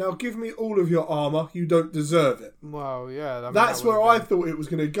 Good. Now give me all of your armour. You don't deserve it. Well, yeah. That's where I thought it was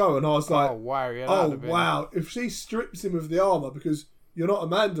going to go. And I was like, oh, wow. Yeah, wow. If she strips him of the armour because you're not a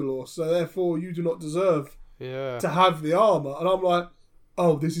Mandalore, so therefore you do not deserve to have the armour. And I'm like,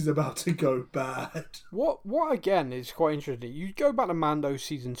 oh, this is about to go bad. What again is quite interesting. You go back to Mando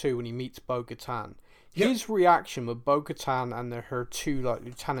season 2 when he meets Bo-Katan. His reaction with Bo-Katan and her two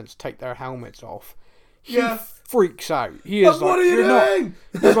lieutenants take their helmets off. He freaks out. He is like, what are you doing?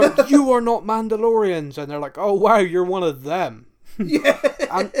 He's like, you are not Mandalorians. And they're like, oh wow, you're one of them. Yeah.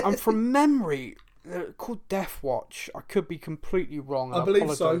 and from memory, they're called Death Watch. I could be completely wrong. I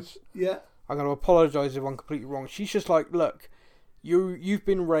believe so. Yeah. I'm going to apologise if I'm completely wrong. She's just like, look, you've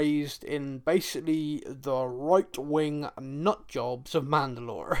been raised in basically the right-wing nut jobs of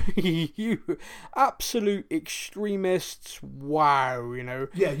Mandalore. You absolute extremists. Wow,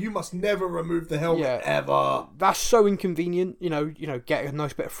 Yeah, you must never remove the helmet ever. That's so inconvenient. Get a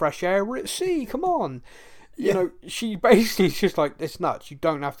nice bit of fresh air. We're at sea. Come on. She basically is just like, it's nuts. You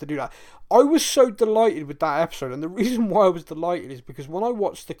don't have to do that. I was so delighted with that episode, and the reason why I was delighted is because when I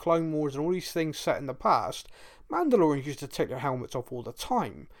watched the Clone Wars and all these things set in the past, Mandalorians used to take their helmets off all the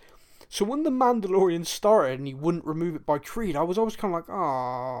time. So when the Mandalorian started and he wouldn't remove it by Creed, I was always kind of like,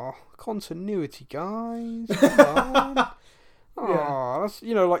 oh, continuity, guys. Come on. That's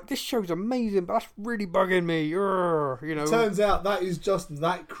this show's amazing, but that's really bugging me. Turns out that is just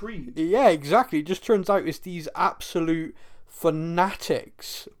that Creed. Yeah, exactly. It just turns out it's these absolute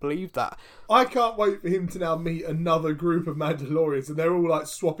fanatics. Believe that. I can't wait for him to now meet another group of Mandalorians, and they're all like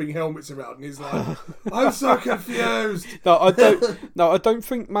swapping helmets around, and he's like, "I'm so confused." No, I don't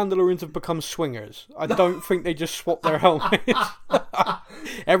think Mandalorians have become swingers. I don't think they just swap their helmets.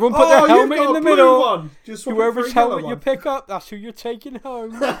 Everyone put their helmet in the middle. Whoever's helmet you pick up, that's who you're taking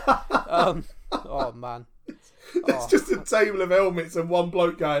home. Oh man, it's just a table of helmets and one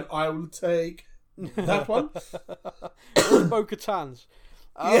bloke going, "I will take that one." Or Bo-Katan's.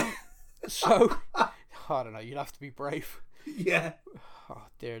 So, I don't know, you'd have to be brave. Yeah. Oh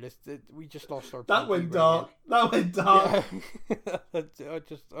dear, we just lost our... That went dark.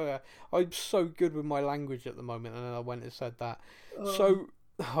 Yeah. I'm so good with my language at the moment, and then I went and said that. So,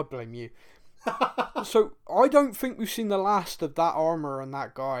 I blame you. So, I don't think we've seen the last of that armour and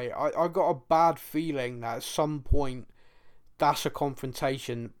that guy. I got a bad feeling that at some point, that's a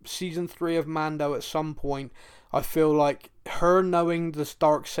confrontation. Season 3 of Mando, at some point, I feel like her knowing the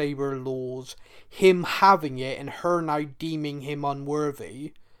Darksaber laws, him having it, and her now deeming him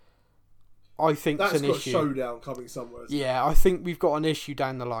unworthy, I think that's an issue. That's got a showdown coming somewhere. Yeah, I think we've got an issue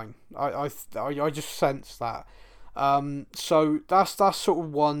down the line. I just sense that. So that's sort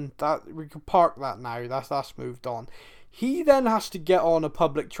of one that we can park that now. That's moved on. He then has to get on a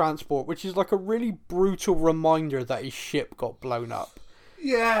public transport, which is like a really brutal reminder that his ship got blown up.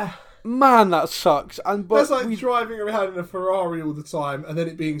 Yeah. Man, that sucks. That's like driving around in a Ferrari all the time and then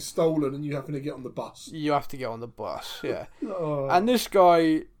it being stolen and you having to get on the bus. You have to get on the bus, yeah. Oh. And this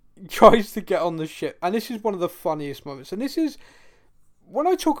guy tries to get on the ship. And this is one of the funniest moments. And this is... When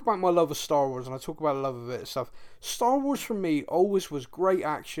I talk about my love of Star Wars and I talk about love of it and stuff, Star Wars for me always was great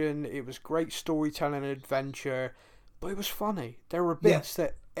action. It was great storytelling and adventure. But it was funny. There were bits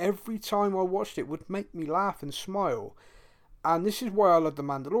that every time I watched it would make me laugh and smile. And this is why I love The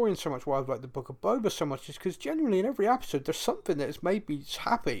Mandalorian so much, why I like the Book of Boba so much, is because genuinely in every episode there's something that has made me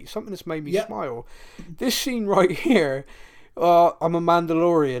happy, something that's made me smile. This scene right here, I'm a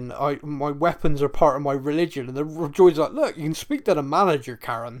Mandalorian, my weapons are part of my religion, and the droid's like, look, you can speak to the manager,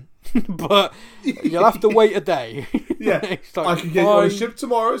 Karen, but you'll have to wait a day. Yeah, like, I can get you on a ship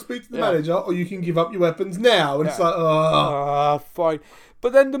tomorrow, speak to the manager, or you can give up your weapons now. And it's like, fine.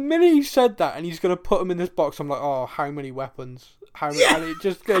 But then the minute he said that and he's going to put them in this box, I'm like, oh, how many weapons? And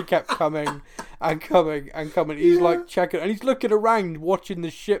it kept coming and coming and coming. He's like checking, and he's looking around, watching the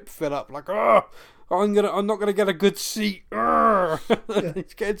ship fill up, like, I'm not gonna get a good seat.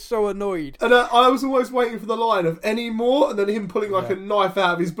 He's getting so annoyed. And I was always waiting for the line of any more, and then him pulling like a knife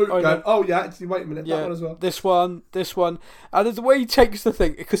out of his boot, going, "Oh yeah, actually, wait a minute, that one as well." This one, and the way he takes the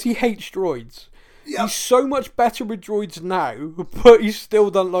thing, because he hates droids. Yep. He's so much better with droids now, but he still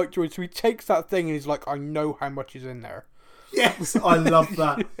doesn't like droids. So he takes that thing and he's like, "I know how much is in there." Yes, I love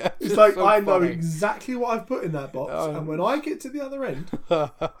that. It's like, so I know exactly what I've put in that box, and when I get to the other end...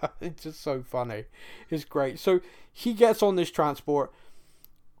 It's just so funny. It's great. So he gets on this transport.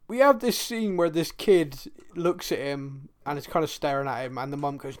 We have this scene where this kid looks at him and is kind of staring at him, and the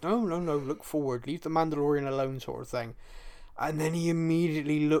mum goes, no, look forward, leave the Mandalorian alone, sort of thing. And then he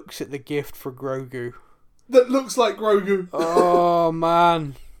immediately looks at the gift for Grogu. That looks like Grogu. Oh,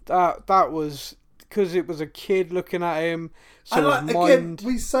 man. That was... because it was a kid looking at him. So and like, again,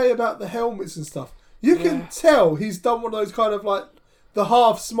 we say about the helmets and stuff. You can tell he's done one of those kind of like the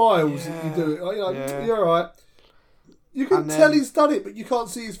half smiles that you do. You're all right. You can tell he's done it, but you can't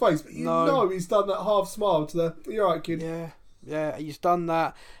see his face. But you know he's done that half smile to the, "You're all right, kid." Yeah, he's done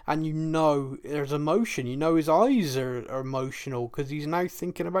that, and you know there's emotion. You know his eyes are emotional because he's now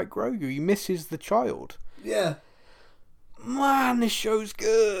thinking about Grogu. He misses the child. Yeah. Man, this show's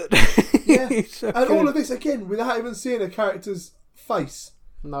good. Yeah, so and good. all of this again without even seeing a character's face.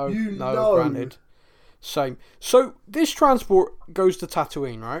 No, granted. Same. So this transport goes to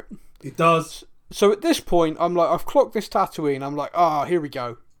Tatooine, right? It does. So at this point, I'm like, I've clocked this Tatooine. I'm like, here we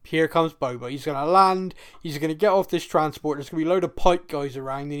go. Here comes Boba. He's going to land. He's going to get off this transport. There's going to be a load of pike guys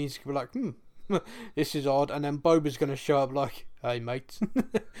around, and he's going to be like, this is odd. And then Boba's going to show up like, "Hey, mate,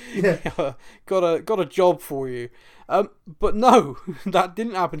 got a job for you." But no, that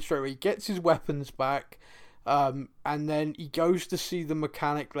didn't happen straight away. He gets his weapons back, and then he goes to see the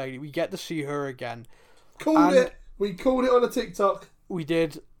mechanic lady. We get to see her again. We called it on a TikTok. We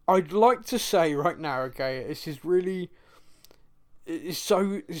did. I'd like to say right now, okay, this is really...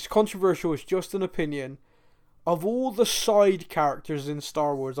 It's controversial. It's just an opinion. Of all the side characters in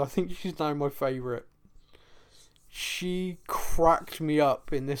Star Wars, I think she's now my favourite. She cracked me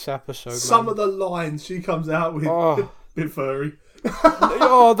up in this episode. Some of the lines she comes out with, bit furry.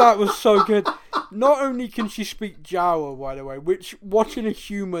 That was so good. Not only can she speak Jawa, by the way, which watching a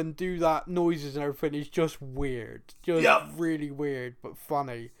human do that noises and everything is just weird. Really weird, but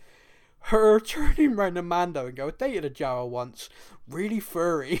funny. Her turning around to Mando and go, "I dated a Jawa once, really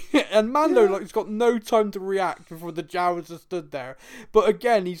furry," and Mando has got no time to react before the Jawas have stood there. But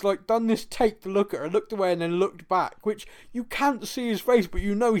again, he's like done this take to look at her, looked away, and then looked back, which you can't see his face, but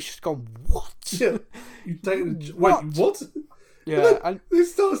you know he's just gone, "What? Yeah, you dated a Wait, what?" Yeah, and he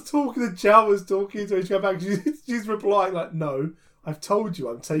starts talking. The Jawa's talking to her. She goes back. She's replying like, "No, I've told you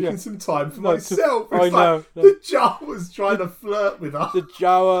I'm taking some time for myself." It's the Jawa's trying to flirt with her. The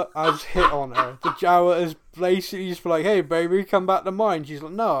Jawa has hit on her. The Jawa is basically just like, "Hey, baby, come back to mine." She's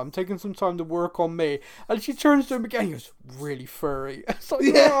like, "No, I'm taking some time to work on me." And she turns to him again. He goes, "Really furry." It's like,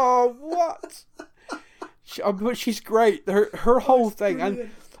 oh, what? But she's great. Her whole thing.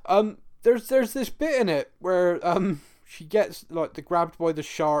 Brilliant. And there's this bit in it where she gets like the grabbed by the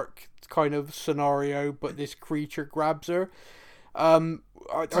shark kind of scenario, but this creature grabs her. I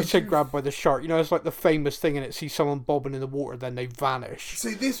said grabbed by the shark. You know, it's like the famous thing in it. See someone bobbing in the water, then they vanish.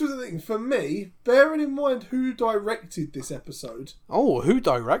 See, this was the thing for me. Bearing in mind who directed this episode. Oh, who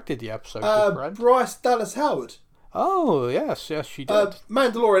directed the episode? Bryce Dallas Howard. Oh, yes, she did.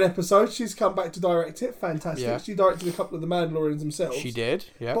 Mandalorian episode. She's come back to direct it. Fantastic. Yeah. She directed a couple of the Mandalorians themselves. She did.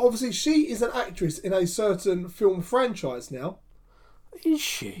 Yeah. But obviously, she is an actress in a certain film franchise now. Is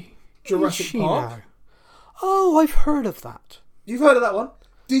she? Jurassic Park. Now? Oh, I've heard of that. You've heard of that one?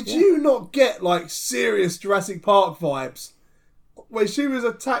 Did you not get like serious Jurassic Park vibes? Where she was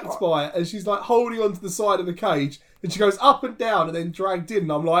attacked by it and she's like holding onto the side of the cage and she goes up and down and then dragged in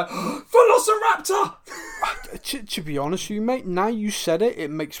and I'm like, Velociraptor! To be honest with you, mate, now you said it,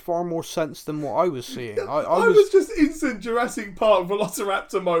 it makes far more sense than what I was seeing. I was just instant Jurassic Park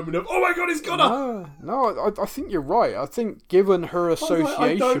Velociraptor moment of, oh my god, he's got her! No, I think you're right. I think given her association with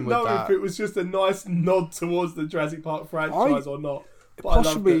that... I don't know if it was just a nice nod towards the Jurassic Park franchise or not.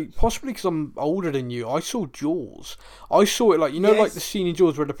 Possibly because I'm older than you. I saw Jaws. I saw it like, like the scene in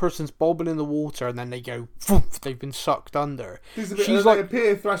Jaws where the person's bobbing in the water and then they go, they've been sucked under. She's like, they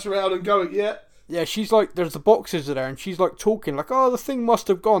appear, thrash around and go, Yeah, she's like, there's the boxes there, and she's like talking, like, oh, the thing must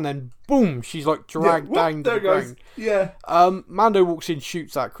have gone, then boom, she's like dragged down to the ground. Yeah. Mando walks in,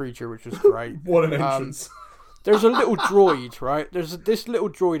 shoots that creature, which was great. What an entrance. There's a little droid, right? There's this little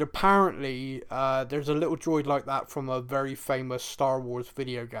droid, apparently, there's a little droid like that from a very famous Star Wars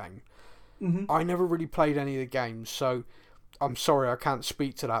video game. Mm-hmm. I never really played any of the games, so I'm sorry I can't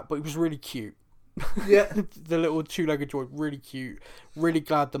speak to that, but it was really cute. Yeah. The little two-legged droid, really cute. Really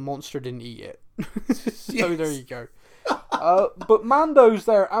glad the monster didn't eat it. So Yes. there you go. But Mando's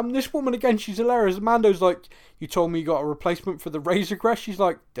there, and this woman again, she's hilarious. Mando's like, you told me you got a replacement for the Razor Crest. She's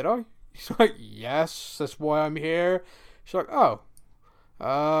like, did I? He's like, yes, that's why I'm here. She's like, oh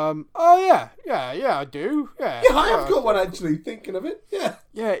yeah, I do. Yeah, Yeah, I have got one actually. Thinking of it, yeah.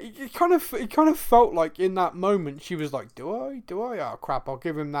 Yeah, it kind of felt like in that moment she was like, do I? Oh crap, I'll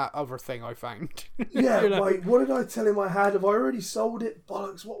give him that other thing I found. Yeah, You know? wait, what did I tell him I had? Have I already sold it?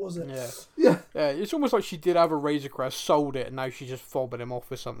 Bollocks, what was it? Yeah. Yeah. Yeah, it's almost like she did have a Razor Crest, sold it, and now she's just fobbing him off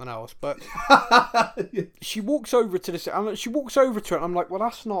with something else. But Yeah. she walks over to this, and she walks over to it, and I'm like, well,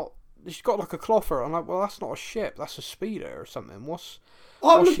 that's not. She's got like a cloffer. I'm like, well, that's not a ship, that's a speeder or something. I'm what's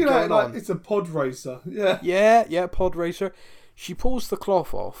looking at it going like on? it's a pod racer. Yeah. Yeah, pod racer. She pulls the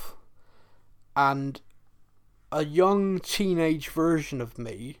cloth off, and a young teenage version of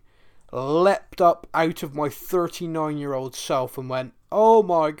me leapt up out of my 39-year-old self and went, oh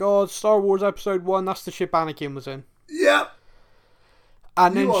my god, Star Wars Episode 1, that's the ship Anakin was in. Yep.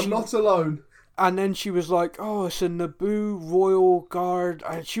 And You then are not alone. And then she was like, oh, it's a Naboo Royal Guard.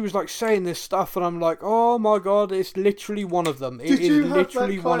 And she was like saying this stuff, and I'm like, oh my god, it's literally one of them. It Did is you have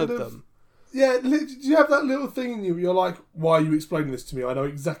literally that one kind of of- them. Yeah, did you have that little thing in you where you're like, why are you explaining this to me? I know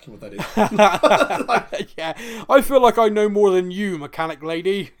exactly what that is. Yeah, I feel like I know more than you, mechanic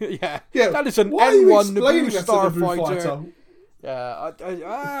lady. Yeah, Yeah, that is an why are you N1 explaining Naboo that to Naboo starfighter. fighter?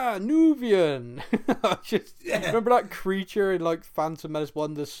 Yeah, Nuvian. Remember that creature in like Phantom Menace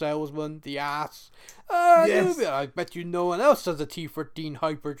 1, the salesman, the ass? Yes. Nuvian. I bet you no one else has a T-14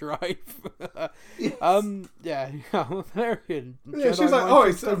 hyperdrive. Yes. Yeah, there you go. Yeah, she's Jedi like, mind oh,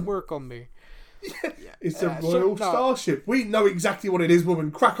 tricks it's don't work on me. It's a Yeah, so, Royal no. Starship. We know exactly what it is,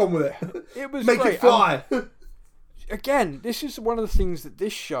 woman. Crack on with it. It was Make great. it fly. Again, this is one of the things that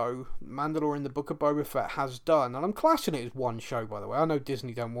this show, Mandalorian: The Book of Boba Fett, has done, and I'm classing it as one show, by the way. I know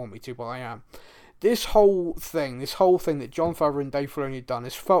Disney don't want me to, but I am. This whole thing that Jon Favreau and Dave Filoni have done,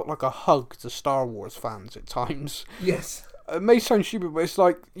 has felt like a hug to Star Wars fans at times. Yes. It may sound stupid, but it's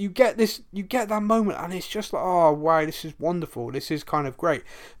like you get that moment, and it's just like, oh wow, this is wonderful, this is kind of great.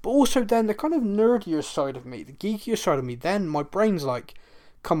 But also then the kind of nerdier side of me, the geekier side of me, then my brain's like,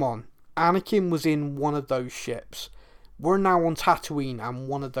 come on, Anakin was in one of those ships. We're now on Tatooine, and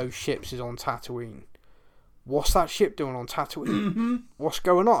one of those ships is on Tatooine. What's that ship doing on Tatooine? Mm-hmm. What's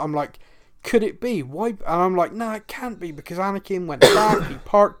going on? I'm like, could it be? Why? And I'm like, no, it can't be, because Anakin went back, he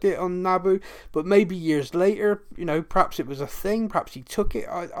parked it on Naboo, but maybe years later, perhaps it was a thing, perhaps he took it,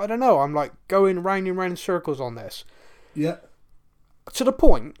 I don't know. I'm like going round and round in circles on this. Yeah. To the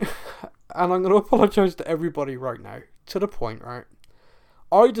point, and I'm going to apologise to everybody right now, to the point, right,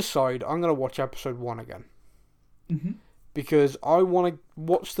 I decide I'm going to watch episode 1 again. Mm-hmm. Because I want to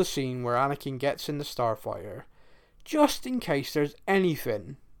watch the scene where Anakin gets in the Starfighter, just in case there's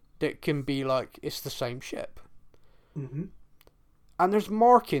anything that can be like, it's the same ship. Mm-hmm. And there's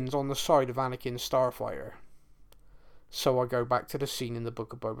markings on the side of Anakin's Starfighter. So I go back to the scene in the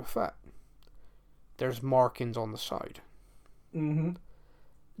Book of Boba Fett. There's markings on the side. Mm-hmm.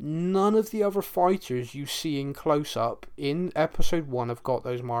 None of the other fighters you see in close-up in episode 1 have got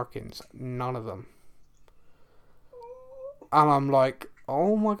those markings. None of them. And I'm like,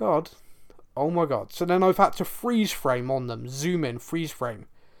 oh my god. So then I've had to freeze frame on them. Zoom in, freeze frame.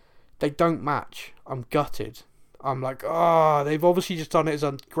 They don't match. I'm gutted. I'm like, they've obviously just done it as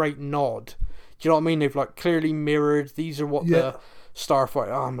a great nod. Do you know what I mean? They've like clearly mirrored, these are what the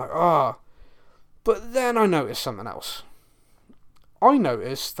Starfighter. I'm like, But then I noticed something else. I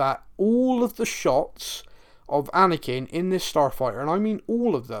noticed that all of the shots of Anakin in this Starfighter, and I mean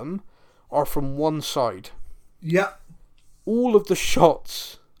all of them, are from one side. Yep. All of the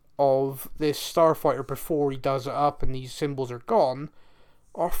shots of this Starfighter before he does it up and these symbols are gone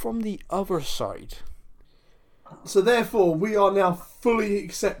are from the other side. So therefore, we are now fully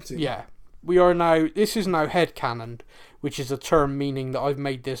accepting. Yeah. This is now headcanon, which is a term meaning that I've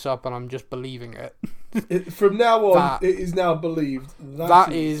made this up and I'm just believing it. From now on, it is now believed.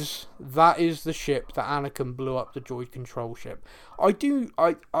 That is the ship that Anakin blew up, the droid control ship. I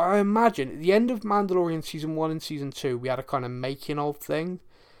imagine at the end of Mandalorian Season 1 and Season 2, we had a kind of making of thing.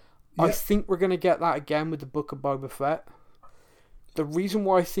 Yep. I think we're going to get that again with the Book of Boba Fett. The reason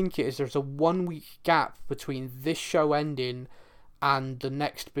why I think it is there's a 1 week gap between this show ending and the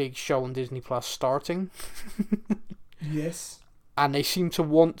next big show on Disney Plus starting. Yes. And they seem to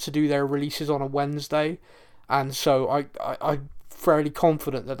want to do their releases on a Wednesday. And so I'm fairly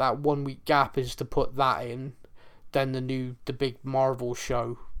confident that 1 week gap is to put that in. Then the big Marvel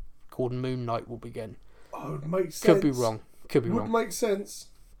show called Moon Knight will begin. Oh, it makes sense. Could be wrong. Would make sense.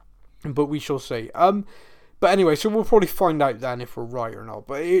 But we shall see. But anyway, so we'll probably find out then if we're right or not.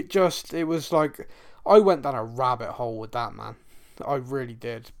 But it was like, I went down a rabbit hole with that, man. I really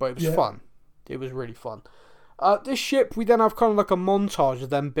did. But it was fun. It was really fun. This ship, we then have kind of like a montage of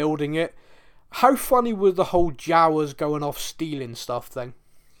them building it. How funny was the whole Jawas going off stealing stuff thing?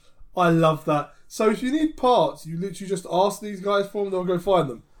 I love that. So if you need parts, you literally just ask these guys for them, they'll go find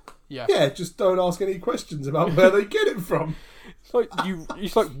them. Yeah. Yeah, just don't ask any questions about where they get it from.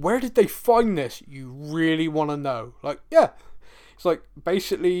 It's like, where did they find this? You really want to know. Like, yeah. It's like,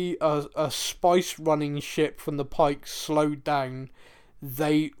 basically, a spice running ship from the Pikes slowed down.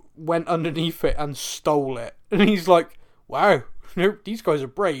 They went underneath it and stole it. And he's like, wow, these guys are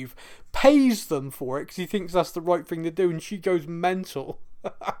brave. Pays them for it because he thinks that's the right thing to do. And she goes mental.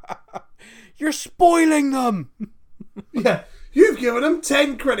 You're spoiling them! Yeah. You've given them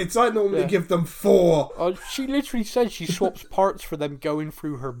 10 credits. I normally give them 4. She literally said she swaps parts for them going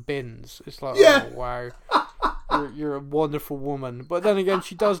through her bins. It's like, oh, wow. You're a wonderful woman. But then again,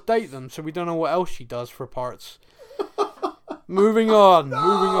 she does date them, so we don't know what else she does for parts. Moving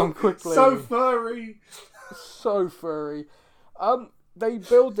on quickly. So furry. So furry. They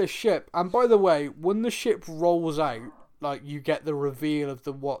build this ship, and by the way, when the ship rolls out, like, you get the reveal of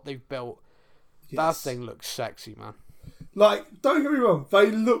what they've built. Yes. That thing looks sexy, man. Like, don't get me wrong, they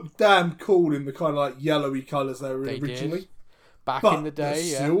look damn cool in the kind of like yellowy colours they were in originally. Did. Back in the day,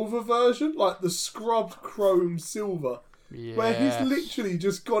 the silver version, like the scrubbed chrome silver, where he's literally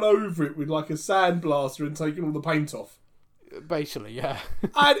just gone over it with like a sandblaster and taken all the paint off. Basically, yeah.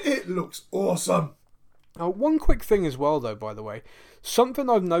 And it looks awesome. One quick thing as well, though, by the way. Something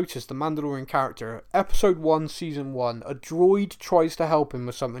I've noticed, the Mandalorian character, episode 1, season 1, a droid tries to help him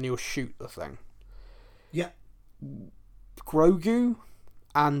with something, he'll shoot the thing. Yeah. Grogu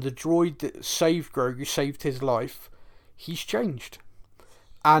and the droid that saved Grogu, saved his life, he's changed.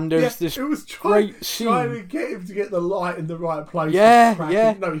 And there's this great scene. Trying to get him to get the light in the right place.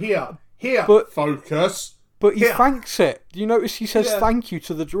 Yeah. No, here, focus. But he thanks it. Do you notice he says thank you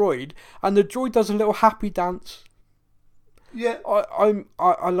to the droid, and the droid does a little happy dance. Yeah,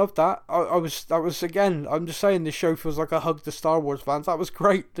 I love that. That was again. I'm just saying, this show feels like a hug to Star Wars fans. That was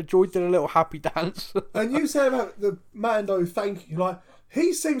great. The droid did a little happy dance. And you say about the Mando thank you, like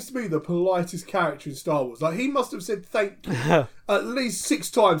he seems to be the politest character in Star Wars. Like he must have said thank you at least 6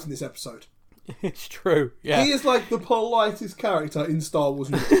 times in this episode. It's true. Yeah, he is like the politest character in Star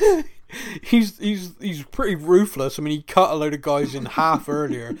Wars movies. He's pretty ruthless. I mean, he cut a load of guys in half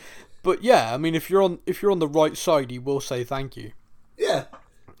earlier. But yeah, I mean, if you're on the right side, he will say thank you. Yeah,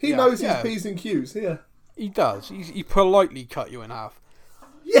 he knows his P's and Q's. Yeah, he does. He politely cut you in half.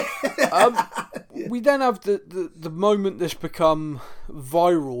 Yeah. We then have the moment this become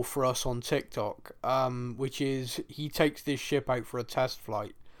viral for us on TikTok, which is he takes this ship out for a test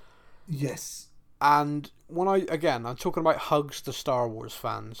flight. Yes. And I'm talking about hugs to Star Wars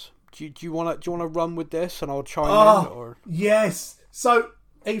fans. Do you want to run with this, and I'll chime in? Or yes. So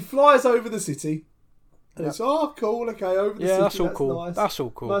he flies over the city, and it's cool. Okay, over the city. That's all cool. Nice. That's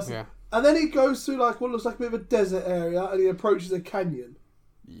all cool. Nice. Yeah. And then he goes through like what looks like a bit of a desert area, and he approaches a canyon.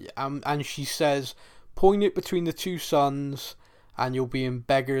 Yeah, and she says, "Point it between the 2 suns, and you'll be in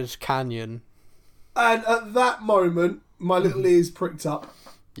Beggar's Canyon." And at that moment, my little ears pricked up.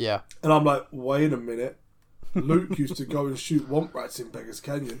 Yeah. And I'm like, wait a minute. Luke used to go and shoot womp rats in Beggar's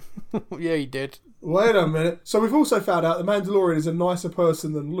Canyon. Yeah, he did. Wait a minute. So we've also found out the Mandalorian is a nicer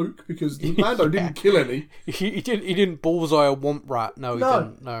person than Luke because Mando didn't kill any. He didn't bullseye a womp rat. No, he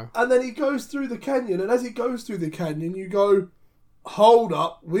didn't. No. And then he goes through the canyon, and as he goes through the canyon, you go, hold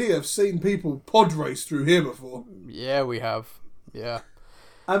up, we have seen people pod race through here before. Yeah, we have. Yeah.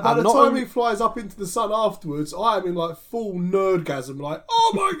 And by the time he flies up into the sun afterwards, I am in like full nerdgasm, like,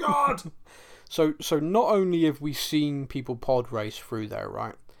 oh my god! So not only have we seen people pod race through there,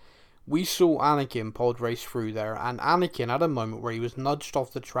 right? We saw Anakin pod race through there, and Anakin had a moment where he was nudged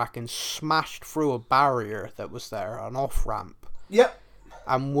off the track and smashed through a barrier that was there, an off-ramp. Yep.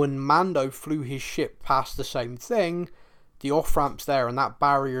 And when Mando flew his ship past the same thing, the off-ramp's there, and that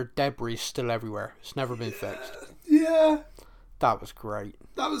barrier debris is still everywhere. It's never been fixed. Yeah. That was great.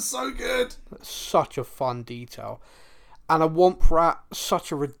 That was so good. Such a fun detail. And a womp rat,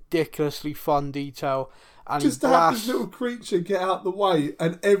 such a ridiculously fun detail. And just to have this little creature get out the way,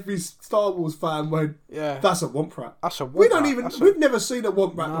 and every Star Wars fan went, that's a womp rat. That's a womp rat. We've never seen a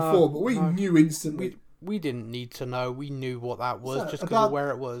womp rat before, but we knew instantly. We didn't need to know. We knew what that was just because of where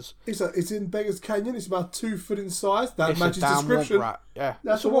it was. It's in Beggar's Canyon. It's about 2 foot in size. That matches a description. Womp rat. Yeah,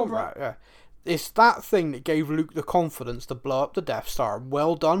 that's a womp rat. Yeah. It's that thing that gave Luke the confidence to blow up the Death Star.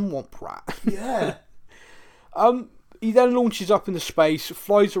 Well done, womp rat. Yeah. he then launches up into space,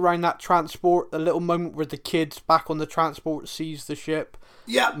 flies around that transport, the little moment where the kid's back on the transport sees the ship.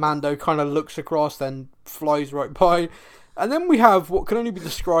 Yeah. Mando kind of looks across, then flies right by. And then we have what can only be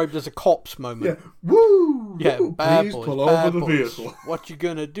described as a cops moment. Yeah. Woo! Yeah, Woo, bad please boys, pull bad over the boys. vehicle. What you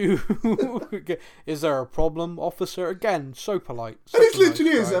gonna do? Is there a problem, officer? Again, so polite. And it such a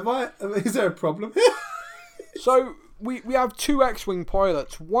literally nice is. guy. Is there a problem? So we have two X-Wing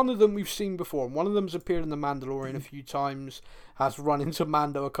pilots. One of them we've seen before. One of them's appeared in The Mandalorian a few times, has run into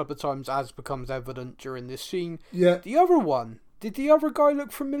Mando a couple of times, as becomes evident during this scene. Yeah. The other one, did the other guy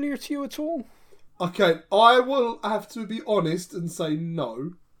look familiar to you at all? Okay, I will have to be honest and say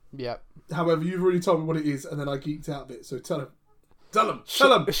no. Yeah. However, you've already told me what it is, and then I geeked out a bit. So tell him.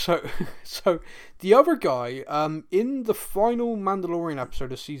 So the other guy, in the final Mandalorian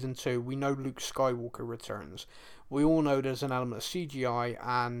episode of season 2, we know Luke Skywalker returns. We all know there's an element of CGI,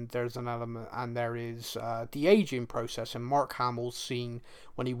 and there is the aging process in Mark Hamill's scene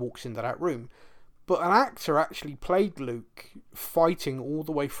when he walks into that room. But an actor actually played Luke fighting all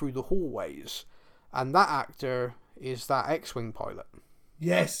the way through the hallways, and that actor is that X-Wing pilot.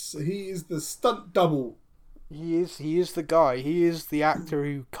 Yes, he is the stunt double. He is the guy. He is the actor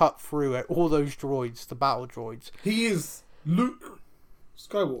who cut through it, all those droids, the battle droids. He is Luke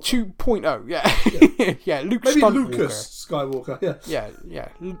Skywalker. 2.0, yeah. Yeah, Luke Maybe Stuntwalker. Lucas Skywalker, yeah. Yeah.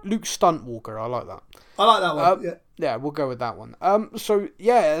 Luke Stuntwalker, I like that. I like that one, yeah. Yeah, we'll go with that one. So,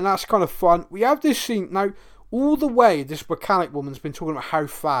 yeah, and that's kind of fun. We have this scene, now, all the way, this mechanic woman's been talking about how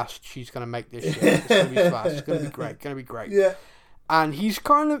fast she's going to make this shit. It's going to be fast. It's going to be great. Yeah. And he's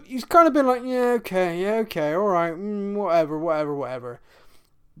kind of been like, yeah, okay, all right, whatever.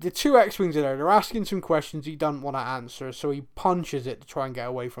 The two X-Wings are there. They're asking some questions he doesn't want to answer, so he punches it to try and get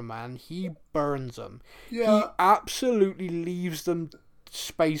away from man. He burns them. Yeah. He absolutely leaves them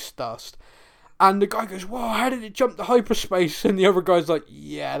space dust. And the guy goes, whoa, how did it jump to hyperspace? And the other guy's like,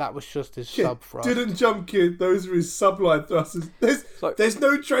 yeah, that was just his sub thrust. Didn't jump, kid. Those are his subline thrusters. There's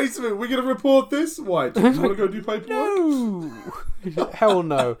no trace of it. We're going to report this? Why? Do you want to go do paperwork? No. Hell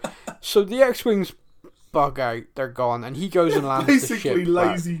no. So the X-Wings bug out. They're gone. And he goes and lands the ship. Basically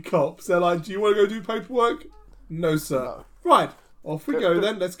lazy cops. They're like, do you want to go do paperwork? No, sir. No. Right. Off we go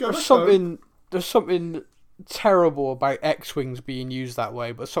then. Let's go. There's something terrible about X-Wings being used that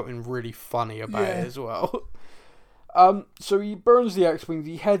way, but something really funny about it as well. So he burns the X-Wings,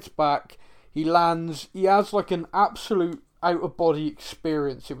 he heads back, he lands, he has like an absolute out-of-body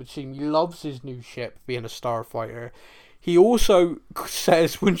experience, it would seem. He loves his new ship, being a starfighter. He also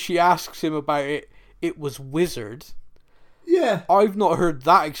says, when she asks him about it, it was wizard. Yeah. I've not heard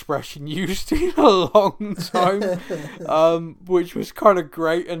that expression used in a long time, which was kind of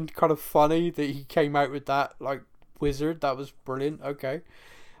great and kind of funny that he came out with that, like, wizard. That was brilliant. Okay.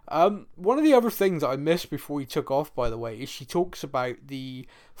 One of the other things that I missed before he took off, by the way, is she talks about the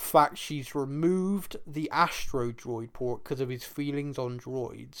fact she's removed the Astro Droid port because of his feelings on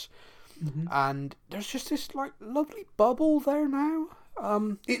droids. Mm-hmm. And there's just this, like, lovely bubble there now.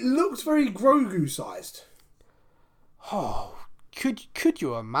 It looks very Grogu-sized. Oh, could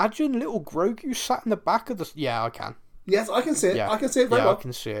you imagine little Grogu sat in the back of the... Yeah, I can. Yes, I can see it. Yeah. I can see it very well. I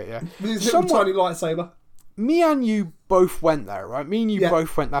can see it, yeah. With his little tiny lightsaber. Me and you both went there, right? Me and you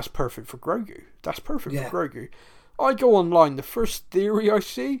both went, that's perfect for Grogu. That's perfect for Grogu. I go online, the first theory I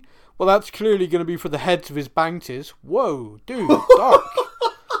see, well, that's clearly going to be for the heads of his bounties. Whoa, dude, dark.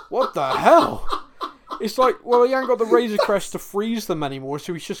 What the hell? It's like, well, he ain't got the Razor Crest to freeze them anymore,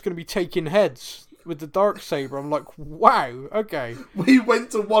 so he's just going to be taking heads with the Darksaber. I'm like, wow, okay. We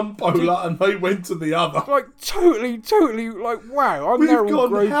went to one polar and they went to the other. Like, totally, like, wow. I'm there all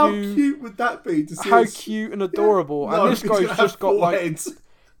Grogu. How cute would that be to see? How cute and adorable. Yeah. And this guy's just got, like, heads.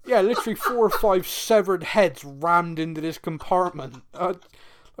 Yeah, literally 4 or 5 severed heads rammed into this compartment. Like,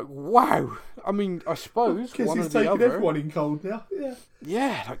 wow. I mean, I suppose Because one or he's the taking other. everyone in cold now. Yeah.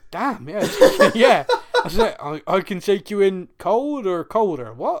 Yeah, like, damn, yeah. Yeah. That's it. I can take you in cold or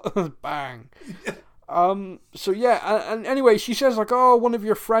colder. What? Bang. So yeah, and anyway, she says like, oh, one of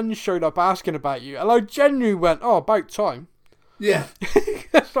your friends showed up asking about you. And I genuinely went, oh, about time. Yeah.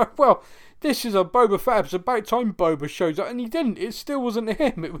 It's like, well, this is a Boba Fett. It's about time Boba shows up. And he didn't. It still wasn't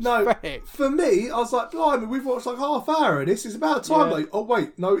him. It was Fett. For me, I was like, blimey, we've watched like half hour of this. It's about time. Yeah. Like, oh,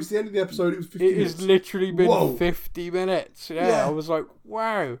 wait, no, it's the end of the episode. It was 50 minutes. It has literally been 50 minutes. Yeah, I was like,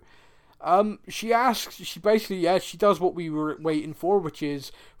 wow. She does what we were waiting for, which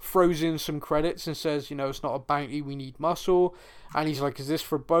is throws in some credits and says, you know, it's not a bounty, we need muscle. And he's like, is this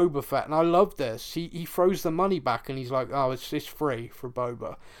for Boba Fett? And I love this. He throws the money back and he's like, oh, it's free for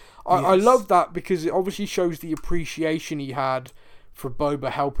Boba. I love that because it obviously shows the appreciation he had for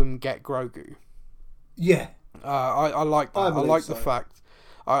Boba helping get Grogu. Yeah. I like that. I like the fact.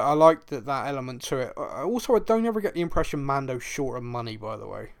 I like that element to it. Also, I don't ever get the impression Mando's short of money, by the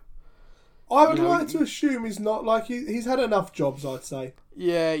way. I would like to assume he's not. Like, he's had enough jobs, I'd say.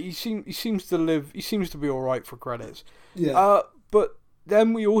 Yeah, he seems to be alright for credits. Yeah. But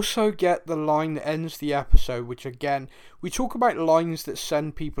then we also get the line that ends the episode, which again, we talk about lines that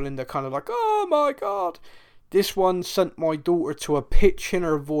send people into kind of like, oh my god. This one sent my daughter to a pitch in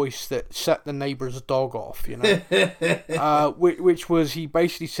her voice that set the neighbour's dog off, you know. Which was, he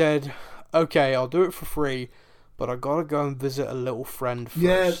basically said, okay, I'll do it for free, but I gotta go and visit a little friend first.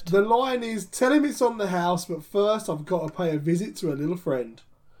 Yeah, the line is, tell him it's on the house, but first I've got to pay a visit to a little friend.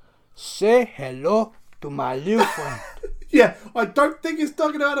 Say hello to my little friend. Yeah, I don't think he's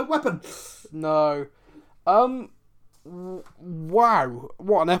talking about a weapon. No. Wow,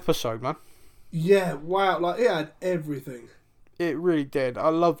 what an episode, man. Yeah, wow, like, it had everything. It really did. I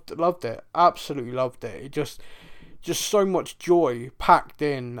loved it. Absolutely loved it. It just so much joy packed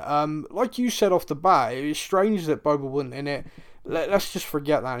in. Like you said off the bat, it was strange that Boba wasn't in it. Let's just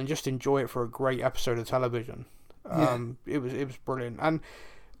forget that and just enjoy it for a great episode of television. It was brilliant. And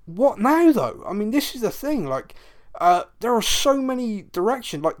what now, though? I mean, this is the thing. Like, there are so many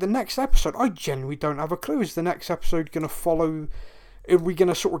directions. Like, the next episode, I genuinely don't have a clue. Is the next episode going to follow? Are we going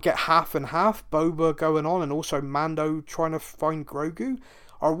to sort of get half and half? Boba going on and also Mando trying to find Grogu?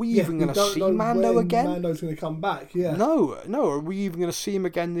 Are we even going to see Mando again? Mando's going to come back, yeah. No. Are we even going to see him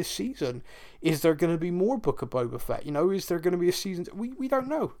again this season? Is there going to be more Book of Boba Fett? You know, is there going to be a season? We don't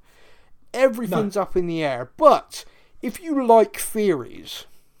know. Everything's up in the air. But if you like theories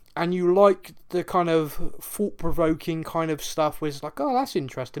and you like the kind of thought-provoking kind of stuff where it's like, oh, that's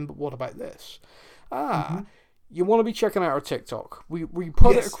interesting, but what about this? You want to be checking out our TikTok. We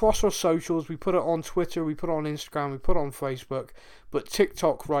put it across our socials. We put it on Twitter. We put it on Instagram. We put it on Facebook. But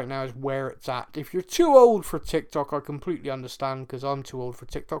TikTok right now is where it's at. If you're too old for TikTok, I completely understand because I'm too old for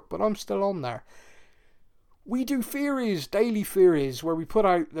TikTok, but I'm still on there. We do theories, daily theories, where we put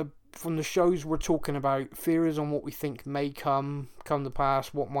out from the shows we're talking about, theories on what we think may come to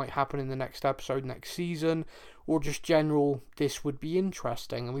pass, what might happen in the next episode, next season, or just general, this would be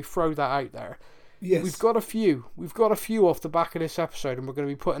interesting, and we throw that out there. Yes. We've got a few off the back of this episode, and we're going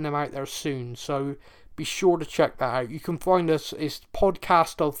to be putting them out there soon, so be sure to check that out. You can find us, it's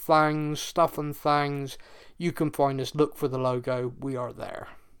Podcast of Things, Stuff and Things. You can find us, look for the logo, we are there.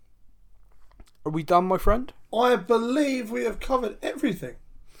 Are we done, my friend? I believe we have covered everything.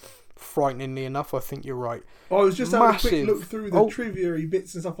 Frighteningly enough, I think you're right. I was just having a quick look through the trivia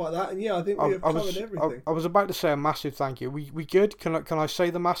bits and stuff like that, and yeah, I think we have covered everything. I was about to say a massive thank you. We good? Can I say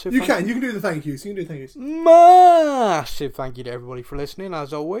the massive thank you? You can do the thank yous. Massive thank you to everybody for listening.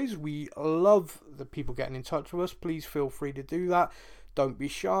 As always, we love the people getting in touch with us. Please feel free to do that. Don't be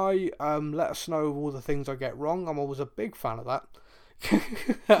shy. Let us know of all the things I get wrong. I'm always a big fan of that.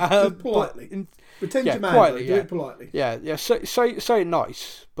 Just politely. Pretend you're mad. Quietly, do it politely. Yeah. Say it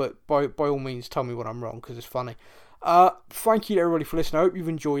nice, but by all means, tell me when I'm wrong because it's funny. Thank you to everybody for listening. I hope you've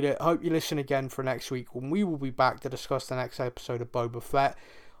enjoyed it. I hope you listen again for next week when we will be back to discuss the next episode of Boba Fett.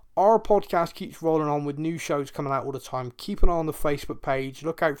 Our podcast keeps rolling on with new shows coming out all the time. Keep an eye on the Facebook page.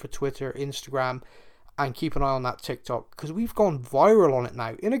 Look out for Twitter, Instagram, and keep an eye on that TikTok because we've gone viral on it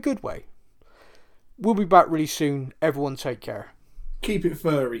now in a good way. We'll be back really soon. Everyone take care. Keep it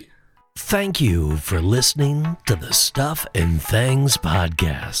furry. Thank you for listening to the Stuff and Things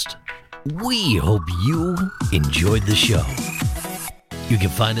podcast. We hope you enjoyed the show. You can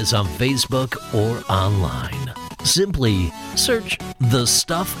find us on Facebook or online. Simply search the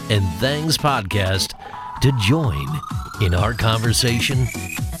Stuff and Things podcast to join in our conversation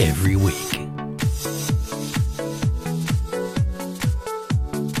every week.